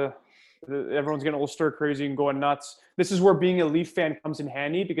 Patience. Everyone's getting a little stir crazy and going nuts. This is where being a Leaf fan comes in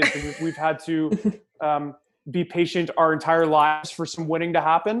handy because we've had to be patient our entire lives for some winning to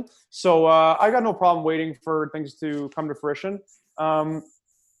happen. So I got no problem waiting for things to come to fruition. I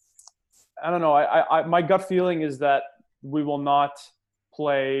don't know. I my gut feeling is that we will not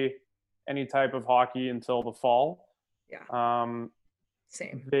play any type of hockey until the fall. Yeah.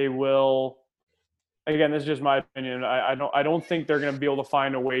 Same. They will. Again, this is just my opinion. I don't think they're going to be able to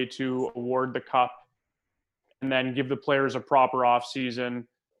find a way to award the cup and then give the players a proper off season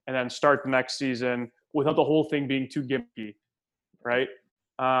and then start the next season without the whole thing being too gimmicky, right?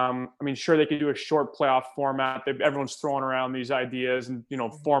 I mean, sure, they could do a short playoff format. Everyone's throwing around these ideas and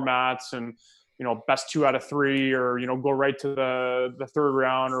formats and best 2 out of 3 or go right to the third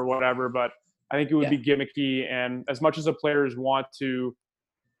round or whatever. But I think it would be gimmicky. And as much as the players want to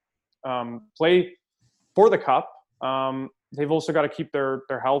play for the cup, they've also got to keep their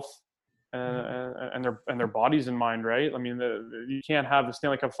health and their bodies in mind, right? I mean, you can't have the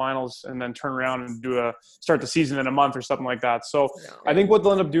Stanley Cup Finals and then turn around and start the season in a month or something like that. So I think what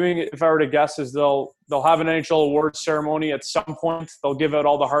they'll end up doing, if I were to guess, is they'll have an NHL awards ceremony at some point. They'll give out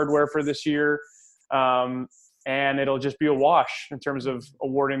all the hardware for this year, and it'll just be a wash in terms of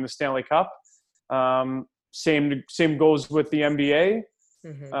awarding the Stanley Cup. Same goes with the NBA.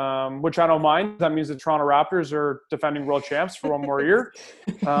 Mm-hmm. Which I don't mind. That means the Toronto Raptors are defending world champs for one more year.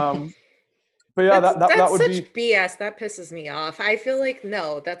 But yeah, that would such be BS. That pisses me off. I feel like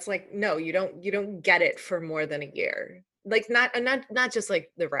no, you don't get it for more than a year. Like not just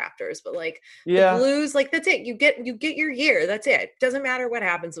like the Raptors, but like the Blues. Like that's it. You get your year. That's it. Doesn't matter what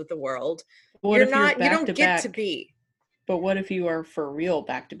happens with the world. You don't get to be. But what if you are for real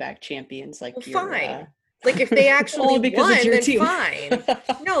back-to-back champions? Like fine. Like if they actually won, then team. Fine.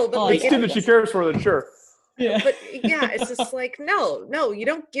 No, but like it's the team that she cares for, then sure. Yeah. But yeah, it's just like no, you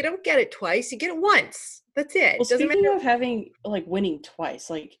don't get it twice. You get it once. That's it. Well, speaking of having like winning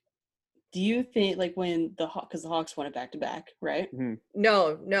twice, like do you think like when because the Hawks won it back to back, right? Mm-hmm.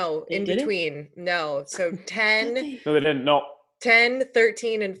 No, in between. No. So 10 No, they didn't. No. 10,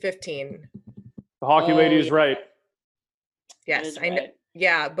 13, and 15. The hockey lady is right. Yes, I know.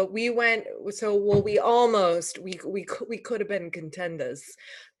 Yeah, but we went. So we almost we could have been contenders,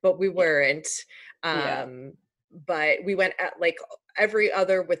 but we weren't. But we went at like every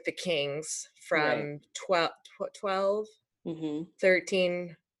other with the Kings from 12,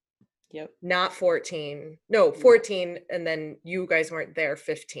 13. Yep. Not 14. No, 14, and then you guys weren't there.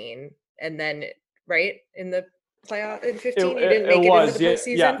 15, and then right in the playoff in 15 you didn't make it into the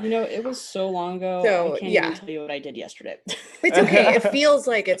postseason. Yeah. It was so long ago. So I can't even tell you what I did yesterday. It's okay. It feels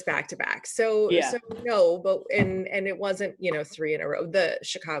like it's back to back. So no, but and it wasn't 3 in a row. The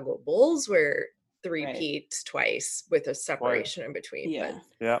Chicago Bulls were three-peats twice with a separation in between. Yeah.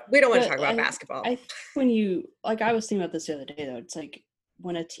 But we don't want to talk about basketball. I think when you I was thinking about this the other day though, it's like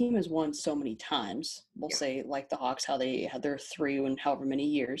when a team has won so many times, we'll say like the Hawks, how they had their 3 in however many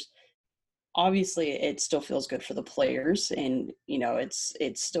years. Obviously it still feels good for the players and it's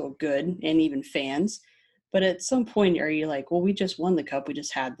still good and even fans, but at some point are you like, well, we just won the cup, we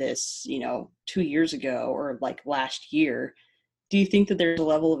just had this 2 years ago or like last year. Do you think that there's a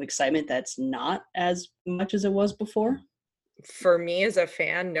level of excitement that's not as much as it was before? For me as a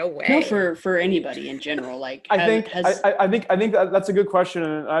fan, no way. No, for anybody in general. Like I think that's a good question,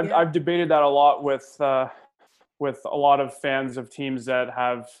 and I've debated that a lot with with a lot of fans of teams that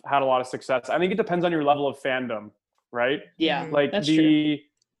have had a lot of success. I think it depends on your level of fandom, right? Yeah, like that's the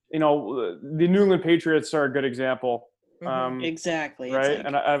true. The New England Patriots are a good example. Exactly. Right. It's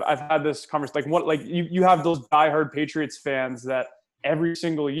And I've had this conversation, like you have those diehard Patriots fans that every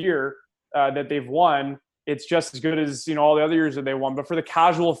single year that they've won, it's just as good as, all the other years that they won. But for the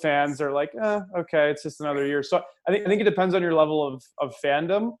casual fans, they're like, okay, it's just another year. So I think it depends on your level of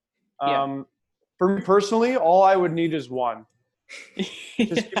fandom. Yeah. For me personally, all I would need is one.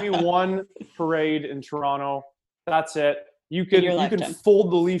 Just give me one parade in Toronto. That's it. You can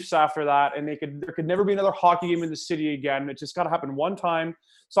fold the Leafs after that, and there could never be another hockey game in the city again. It just got to happen one time.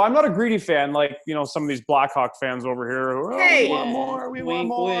 So I'm not a greedy fan like some of these Blackhawk fans over here. Hey, we want more. We want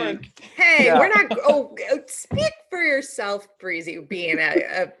more. Wink. Hey, we're not. Oh, speak for yourself, Breezy. Being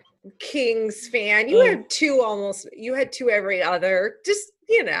a Kings fan, you had two almost. You had two every other. Just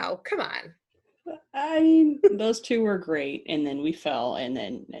come on. I mean, those two were great, and then we fell, and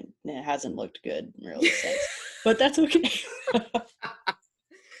then it hasn't looked good really since. But that's okay.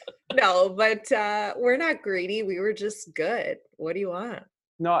 No, but we're not greedy. We were just good. What do you want?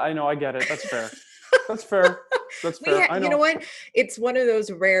 No, I know. I get it. That's fair. That's fair. That's fair. I know. You know what? It's one of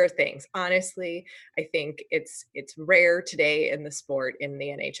those rare things. Honestly, I think it's rare today in the sport, in the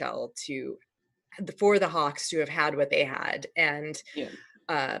NHL, for the Hawks to have had what they had. And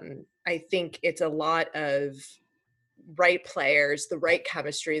I think it's a lot of right players, the right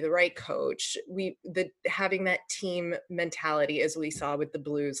chemistry, the right coach. Having that team mentality, as we saw with the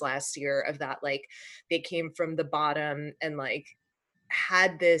Blues last year, of that, like, they came from the bottom and like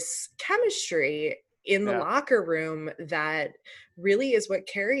had this chemistry in the locker room that really is what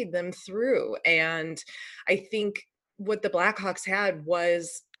carried them through. And I think what the Blackhawks had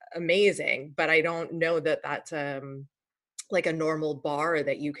was amazing, but I don't know that that's like a normal bar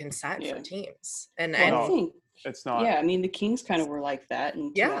that you can set for teams. And I think it's not. Yeah, I mean, the Kings kind of were like that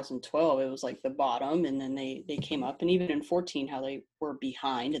in 2012. It was like the bottom, and then they came up. And even in 14, how they were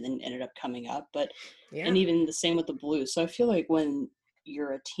behind and then ended up coming up. And even the same with the Blues. So I feel like when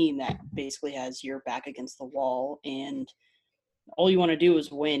you're a team that basically has your back against the wall and all you want to do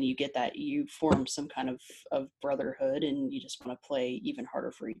is win, you get that, you form some kind of brotherhood, and you just want to play even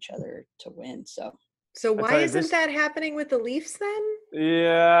harder for each other to win. So why isn't that happening with the Leafs then?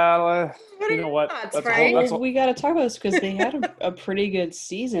 Yeah, you know what? We got to talk about this because they had a pretty good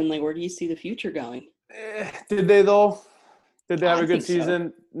season. Like, where do you see the future going? Did they though? Did they have a good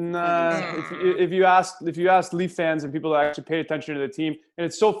season? So. Nah. If you ask Leaf fans and people that actually pay attention to the team, and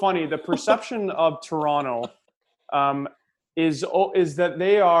it's so funny, the perception of Toronto is that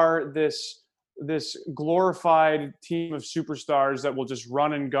they are this glorified team of superstars that will just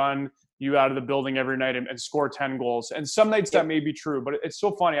run and gun you out of the building every night and score 10 goals. And some nights that may be true, but it's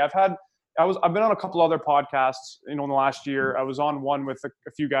so funny. I've been on a couple other podcasts, in the last year. I was on one with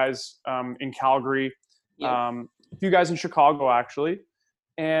a few guys in Calgary, a few guys in Chicago actually.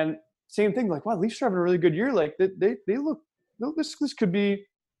 And same thing, like, wow, Leafs are having a really good year. Like they look, this could be,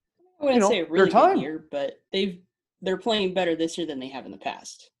 I wouldn't say a really good year, but they're playing better this year than they have in the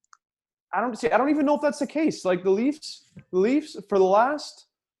past. I don't even know if that's the case. Like the Leafs for the last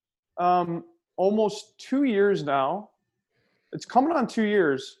almost 2 years now, it's coming on 2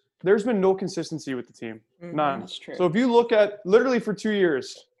 years, there's been no consistency with the team. None. That's true. So if you look at literally for 2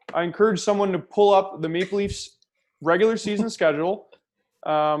 years, I encourage someone to pull up the Maple Leafs regular season schedule.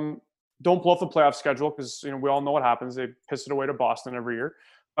 Don't pull up the playoff schedule because we all know what happens. They piss it away to Boston every year.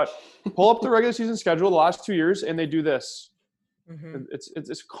 But pull up the regular season schedule the last 2 years, and they do this. Mm-hmm. It's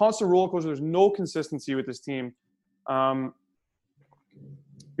a constant roller coaster. There's no consistency with this team. So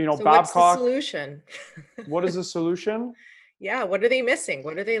Babcock. What's the solution? What is the solution? Yeah, what are they missing?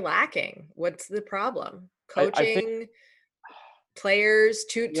 What are they lacking? What's the problem? Coaching, players,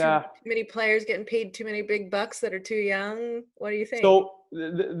 too many players getting paid too many big bucks that are too young. What do you think? So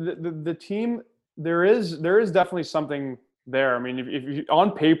the team, there is definitely something there. I mean, if you,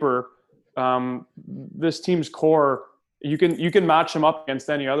 on paper, this team's core, you can match them up against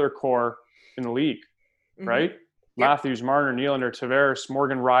any other core in the league, mm-hmm. right? Yep. Matthews, Marner, Nylander, Tavares,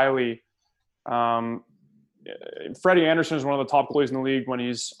 Morgan Riley. Freddie Anderson is one of the top goalies in the league when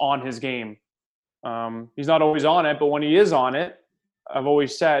he's on his game. He's not always on it, but when he is on it, I've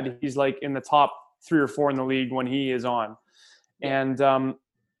always said he's like in the top 3 or 4 in the league when he is on. And the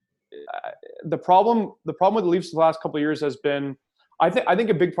problem with the Leafs the last couple of years has been, I think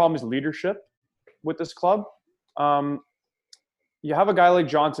a big problem is leadership with this club. You have a guy like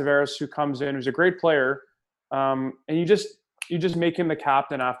John Tavares who comes in, who's a great player, and you just make him the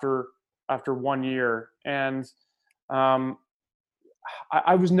captain after 1 year. And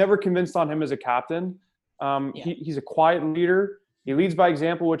I was never convinced on him as a captain. He's a quiet leader. He leads by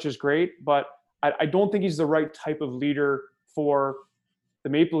example, which is great, but I don't think he's the right type of leader for the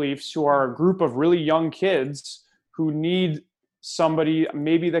Maple Leafs, who are a group of really young kids who need somebody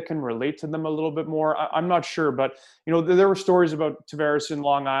maybe that can relate to them a little bit more. I'm not sure, but there were stories about Tavares in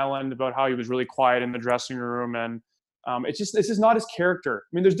Long Island about how he was really quiet in the dressing room, and this is not his character.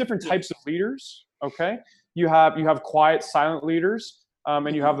 I mean, there's different types of leaders. Okay, you have quiet, silent leaders,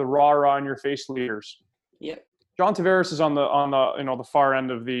 and you have the rah in your face leaders. Yep. John Tavares is on the far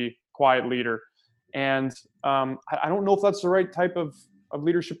end of the quiet leader, and I don't know if that's the right type of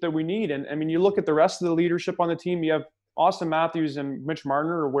leadership that we need. And I mean, you look at the rest of the leadership on the team. You have Austin Matthews and Mitch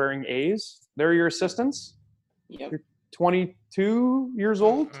Marner are wearing A's. They're your assistants. Yep. You're 22 years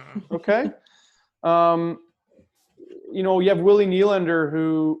old. Okay. You have Willie Nylander,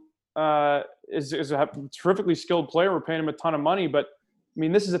 who is a terrifically skilled player. We're paying him a ton of money, but I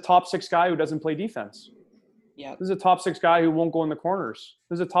mean, this is a top 6 guy who doesn't play defense. Yeah. This is a top 6 guy who won't go in the corners.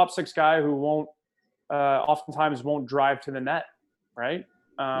 This is a top 6 guy who oftentimes won't drive to the net. Right.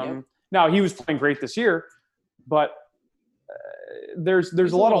 Now he was playing great this year, but there's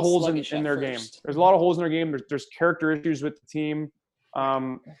a lot of holes in their game. There's a lot of holes in their game. There's character issues with the team.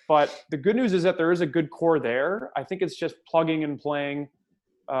 But the good news is that there is a good core there. I think it's just plugging and playing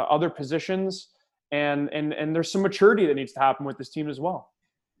other positions, and there's some maturity that needs to happen with this team as well.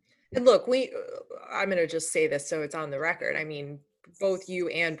 And look, I'm going to just say this so it's on the record. I mean, both you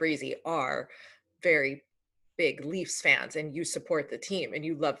and Breezy are very big Leafs fans, and you support the team and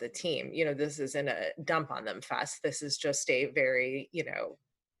you love the team. This isn't a dump on them fest. This is just a very,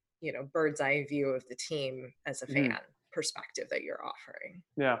 bird's eye view of the team as a fan perspective that you're offering.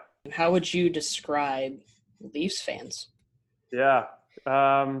 Yeah. How would you describe Leafs fans? Yeah.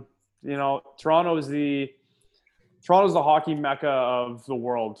 Toronto is the hockey mecca of the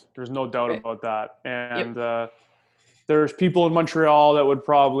world. There's no doubt about that. And there's people in Montreal that would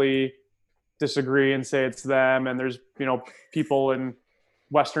probably disagree and say it's them, and there's people in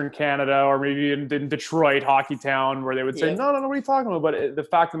Western Canada or maybe in Detroit, hockey town, where they would say no, what are you talking about? But the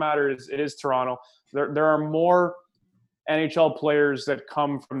fact of the matter is, it is Toronto. There are more NHL players that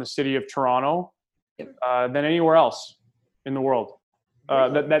come from the city of Toronto than anywhere else in the world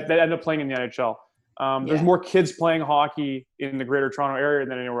that end up playing in the NHL. There's more kids playing hockey in the Greater Toronto area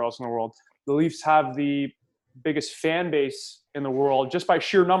than anywhere else in the world. The Leafs have the biggest fan base in the world just by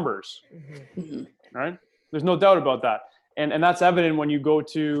sheer numbers. Right? There's no doubt about that. And that's evident when you go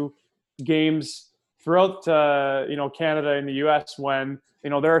to games throughout Canada and the US, when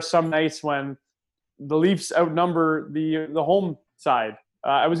there are some nights when the Leafs outnumber the home side.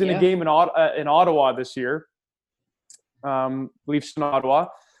 I was in a game in Ottawa this year. Leafs in Ottawa.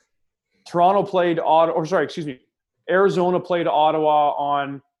 Arizona played Ottawa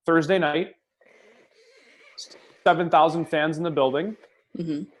on Thursday night. 7,000 fans in the building.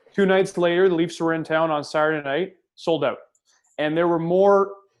 2 nights later, the Leafs were in town on Saturday night, sold out. And there were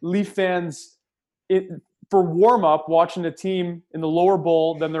more Leaf fans for warm-up watching the team in the lower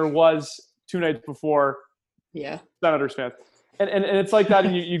bowl than there was 2 nights before. Senators fans. And it's like that.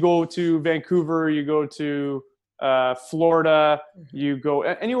 And you go to Vancouver, you go to Florida, you go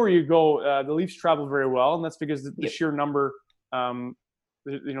anywhere you go, the Leafs travel very well, and that's because the sheer number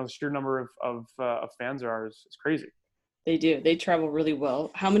the sheer number of fans there is crazy. They do. They travel really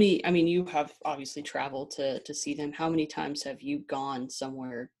well. How many? I mean, you have obviously traveled to see them. How many times have you gone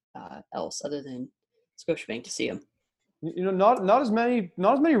somewhere else other than Scotiabank to see them? Not as many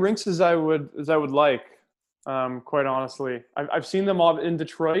rinks as I would like. Quite honestly, I've seen them all in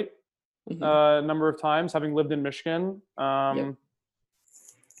Detroit a number of times, having lived in Michigan,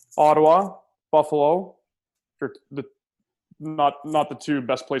 Ottawa, Buffalo. Not the 2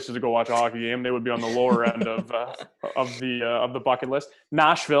 best places to go watch a hockey game. They would be on the lower end of the bucket list.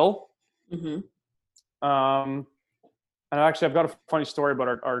 Nashville. And actually, I've got a funny story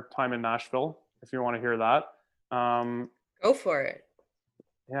about our time in Nashville, if you want to hear that. Go for it.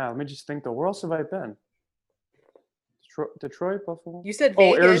 Yeah, let me just think though. Where else have I been? Detroit, Buffalo. You said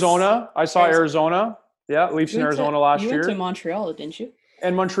Vegas. Arizona. I saw Arizona. Yeah, Leafs in Arizona last year. You went to Montreal, didn't you?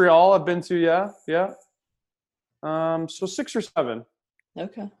 And Montreal, I've been to. Yeah. So 6 or 7.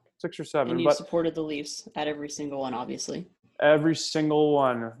 Okay. 6 or 7. And you supported the Leafs at every single one, obviously. Every single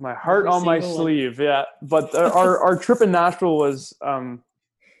one. My heart on my sleeve. Yeah. But our trip in Nashville was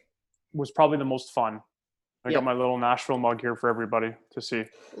probably the most fun. I got my little Nashville mug here for everybody to see.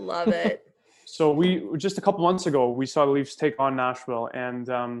 Love it. So we just a couple months ago, we saw the Leafs take on Nashville, and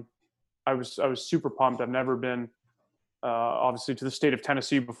I was super pumped. I've never been obviously to the state of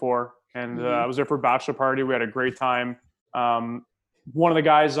Tennessee before. And I was there for a bachelor party. We had a great time. one of the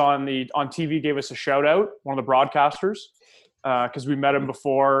guys on TV gave us a shout out, one of the broadcasters, because we met him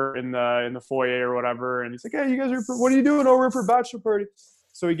before in the foyer or whatever, and he's like, "Hey, you guys what are you doing over for bachelor party?"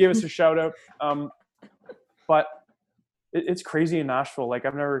 So he gave us a shout out. But it's crazy in Nashville. Like,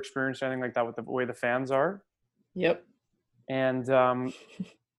 I've never experienced anything like that with the way the fans are. Yep. And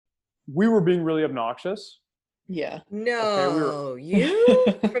we were being really obnoxious. Yeah. No, you?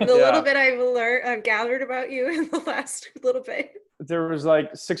 From the little bit I've gathered about you in the last little bit. There was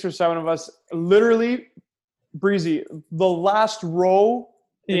like 6 or 7 of us, literally, Breezy, the last row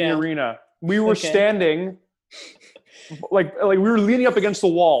in the arena. We were standing, like we were leaning up against the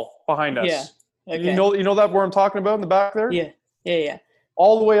wall behind us. Yeah. Okay. You know that where I'm talking about in the back there? Yeah.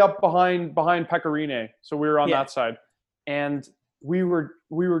 All the way up behind Pecorine. So we were on that side. And we were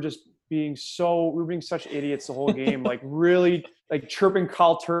just being such idiots the whole game, like really like chirping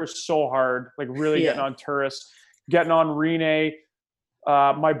Kyle Turris so hard, like really getting on Turris, getting on Rene.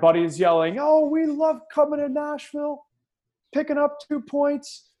 My buddy's yelling, "Oh, we love coming to Nashville, picking up 2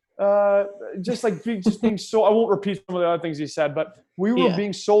 points." Just being so, I won't repeat some of the other things he said, but we were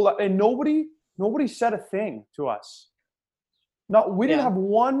being so loud, and nobody said a thing to us. We didn't have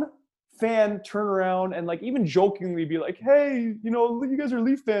one fan turn around and like even jokingly be like, "Hey, you guys are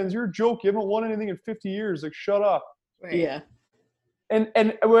Leaf fans. You're a joke. You haven't won anything in 50 years. Like, shut up." Right. Yeah. And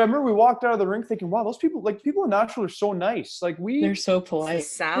I remember we walked out of the rink thinking, wow, those people in Nashville are so nice. Like they're so polite.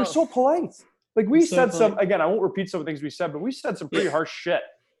 They're so polite. Like we said some, again, I won't repeat some of the things we said, but we said some pretty harsh shit.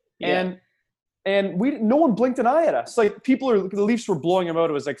 Yeah. And no one blinked an eye at us. Like the Leafs were blowing them out.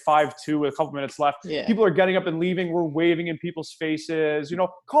 It was like 5-2 with a couple minutes left. Yeah. People are getting up and leaving. We're waving in people's faces.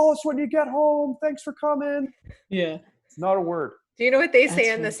 Call us when you get home. Thanks for coming. Yeah. Not a word. Do you know what they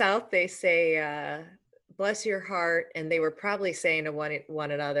say in the South? They say, bless your heart. And they were probably saying to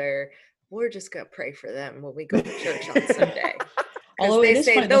one another, we're just going to pray for them when we go to church on Sunday. Because they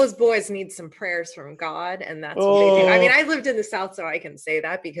say those boys need some prayers from God, and that's what they do. I mean, I lived in the South, so I can say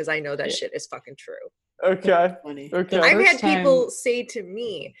that because I know that shit is fucking true. Okay. I've had people say to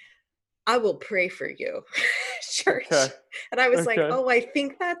me, "I will pray for you," church, and I was like, "Oh, I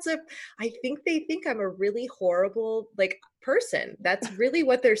think they think I'm a really horrible person. That's really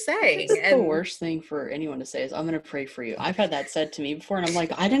what they're saying." The worst thing for anyone to say is, "I'm going to pray for you." I've had that said to me before, and I'm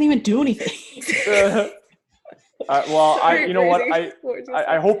like, I didn't even do anything. You know what?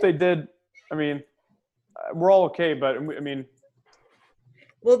 I hope they did. I mean, we're all okay, but I mean.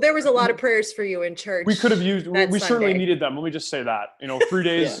 Well, there was a lot of prayers for you in church. We could have used. We certainly needed them. Let me just say that. 3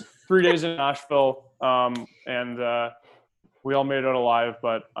 days. 3 days in Nashville, and we all made it out alive.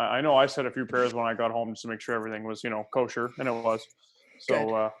 But I know I said a few prayers when I got home just to make sure everything was, kosher, and it was.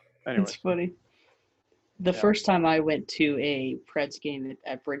 So anyway. It's funny. The first time I went to a Preds game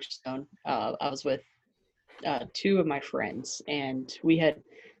at Bridgestone, I was with 2 of my friends, and we had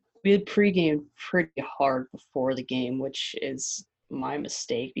pre-gamed pretty hard before the game, which is my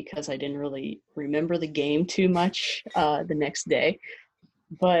mistake because I didn't really remember the game too much the next day.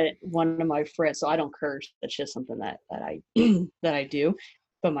 But one of my friends, so I don't curse, that's just something that I that I do.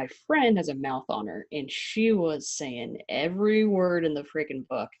 But my friend has a mouth on her, and she was saying every word in the freaking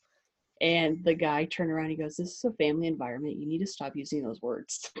book. And the guy turned around, he goes, "This is a family environment. You need to stop using those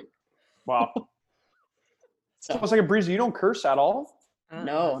words." Wow. So it's like a Breezy. You don't curse at all?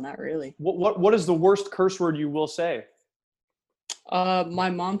 No, not really. What is the worst curse word you will say? My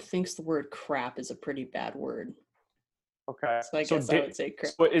mom thinks the word crap is a pretty bad word. Okay. So I guess I would say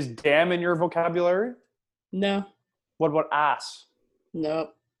crap. So is damn in your vocabulary? No. What about ass?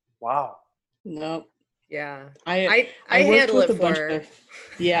 Nope. Wow. Nope. Yeah. I handle it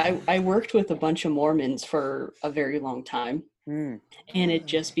I worked with a bunch of Mormons for a very long time. And it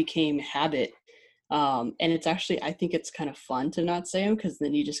just became habit. And it's actually, I think it's kind of fun to not say them because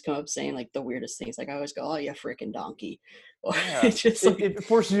then you just come up saying like the weirdest things. Like I always go, "Oh, you freaking donkey." Or it's just it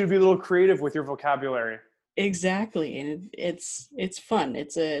forces you to be a little creative with your vocabulary. Exactly. And it's fun.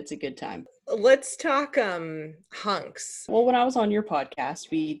 It's a good time. Let's talk hunks. Well, when I was on your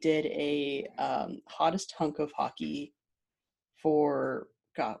podcast, we did a hottest hunk of hockey for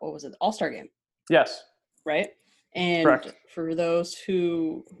what was it? All-Star game. Yes. Right? And correct. For those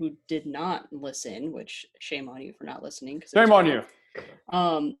who did not listen, which shame on you for not listening. Shame on you.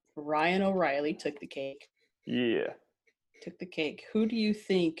 Ryan O'Reilly took the cake. Yeah. Took the cake. Who do you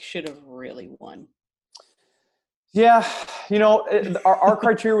think should have really won? Yeah, our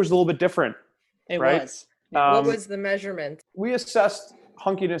criteria was a little bit different. It right? was. What was the measurement? We assessed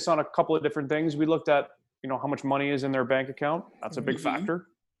hunkiness on a couple of different things. We looked at, how much money is in their bank account. That's a big factor.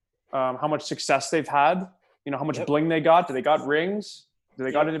 How much success they've had. How much bling they got. Do they got rings? Do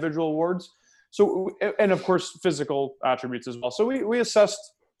they got individual awards? So, and of course, physical attributes as well. So we assessed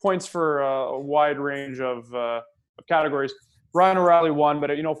points for a wide range of categories. Ryan O'Reilly won, but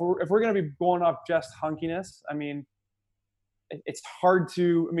if we're going to be going off just hunkiness, I mean, it's hard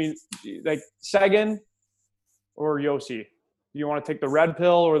to. I mean, like Sagan or Yossi. Do you want to take the red pill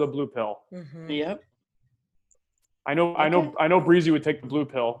or the blue pill? Mm-hmm. Yep. I know Breezy would take the blue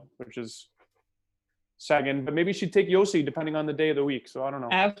pill, which is Sagan, but maybe she'd take Yossi depending on the day of the week. So I don't know.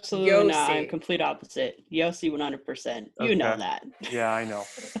 Absolutely not. I'm complete opposite. Yossi 100%. You know that. Yeah, I know.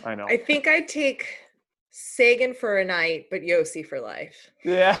 I think I'd take Sagan for a night, but Yossi for life.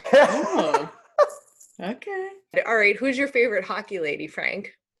 Yeah. Oh. Okay. All right. Who's your favorite hockey lady,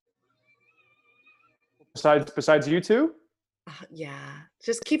 Frank? Besides you two? Yeah.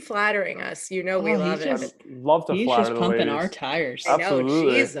 Just keep flattering us. We love it. Love to flatter the ladies. He's just pumping our tires. I know,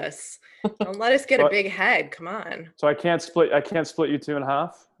 Jesus. Don't let us get a big head. Come on. So I can't split you two in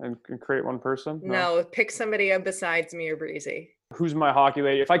half and create one person? No, pick somebody up besides me or Breezy. Who's my hockey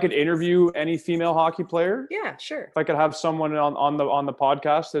lady? If I could interview any female hockey player, yeah, sure. If I could have someone on the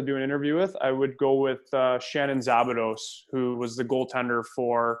podcast to do an interview with, I would go with Shannon Zabados, who was the goaltender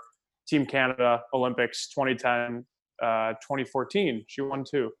for Team Canada Olympics 2010, 2014. She won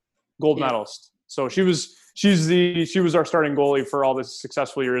 2 gold medalist. So she was our starting goalie for all the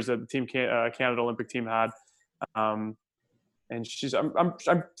successful years that the Team Canada Olympic team had. And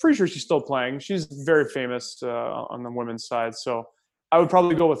I'm pretty sure she's still playing. She's very famous on the women's side. So I would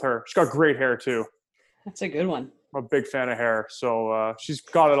probably go with her. She's got great hair too. That's a good one. I'm a big fan of hair. So she's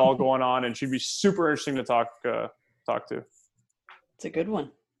got it all going on, and she'd be super interesting to talk to. It's a good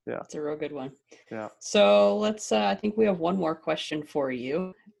one. Yeah. It's a real good one. Yeah. So let's, I think we have one more question for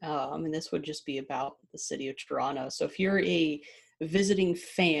you. And this would just be about the city of Toronto. So if you're a visiting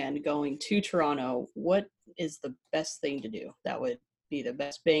fan going to Toronto, what is the best thing to do? That would be the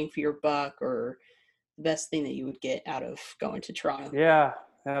best bang for your buck, or the best thing that you would get out of going to Toronto? Yeah,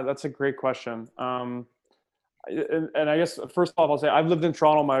 that's a great question. And I guess first off, I'll say I've lived in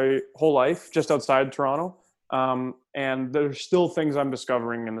Toronto my whole life, just outside Toronto. And there's still things I'm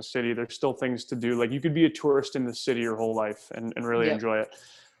discovering in the city. There's still things to do. Like, you could be a tourist in the city your whole life and really enjoy it.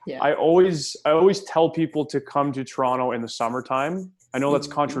 Yeah. I always tell people to come to Toronto in the summertime. I know that's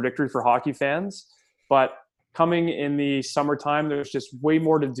contradictory for hockey fans, but coming in the summertime, there's just way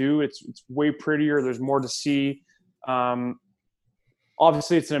more to do. It's way prettier. There's more to see.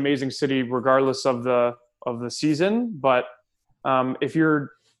 Obviously it's an amazing city regardless of the season, but if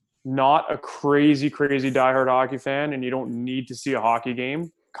you're not a crazy diehard hockey fan and you don't need to see a hockey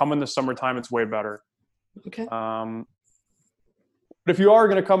game, come in the summertime. It's way better. Okay. But if you are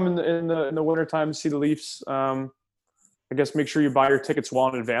going to come in the wintertime to see the Leafs, I guess make sure you buy your tickets well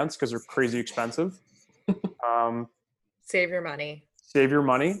in advance because they're crazy expensive. Save your money.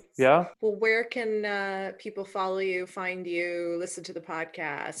 Yeah. Well, where can people follow you, find you, listen to the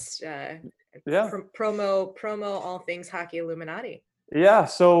podcast? Promo all things Hockey Illuminati. Yeah.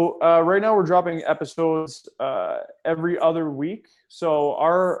 So right now we're dropping episodes every other week. So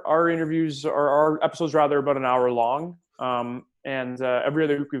our interviews, or our episodes rather, about an hour long. And every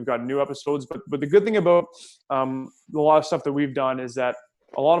other week we've got new episodes. But the good thing about a lot of stuff that we've done is that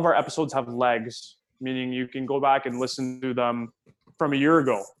a lot of our episodes have legs, meaning you can go back and listen to them from a year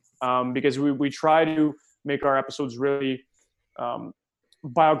ago, because we try to make our episodes really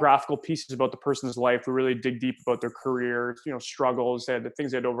biographical pieces about the person's life. We really dig deep about their career, struggles, the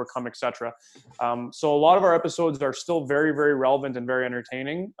things they had to overcome, etc. So a lot of our episodes are still very, very relevant and very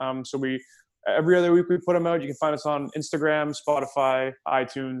entertaining. So every other week we put them out. You can find us on Instagram, Spotify,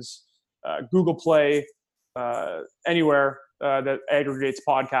 iTunes, Google Play, anywhere that aggregates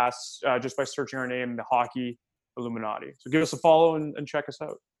podcasts, just by searching our name, The Hockey Illuminati. So give us a follow and check us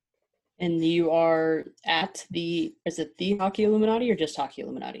out. And you are at is it The Hockey Illuminati or just Hockey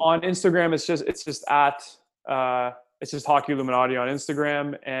Illuminati? On Instagram, it's just Hockey Illuminati on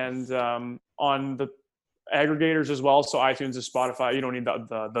Instagram, and on the aggregators as well. So iTunes and Spotify, you don't need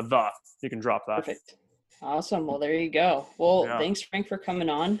the you can drop that. Perfect. Awesome. Well, there you go. Well, Thanks, Frank, for coming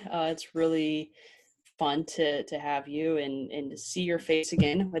on. It's really fun to have you and to see your face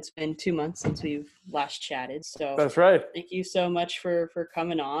again. It's been 2 months since we've last chatted. So that's right. Thank you so much for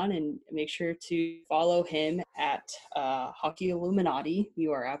coming on, and make sure to follow him at Hockey Illuminati.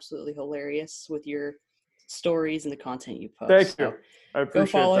 You are absolutely hilarious with your stories and the content you post. Thank you. I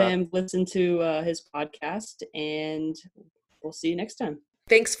appreciate Go follow that. him, listen to his podcast, and we'll see you next time.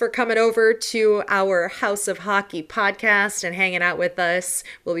 Thanks for coming over to our House of Hockey podcast and hanging out with us.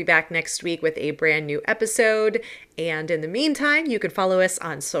 We'll be back next week with a brand new episode. And in the meantime, you can follow us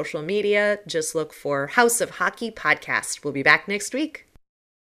on social media. Just look for House of Hockey podcast. We'll be back next week.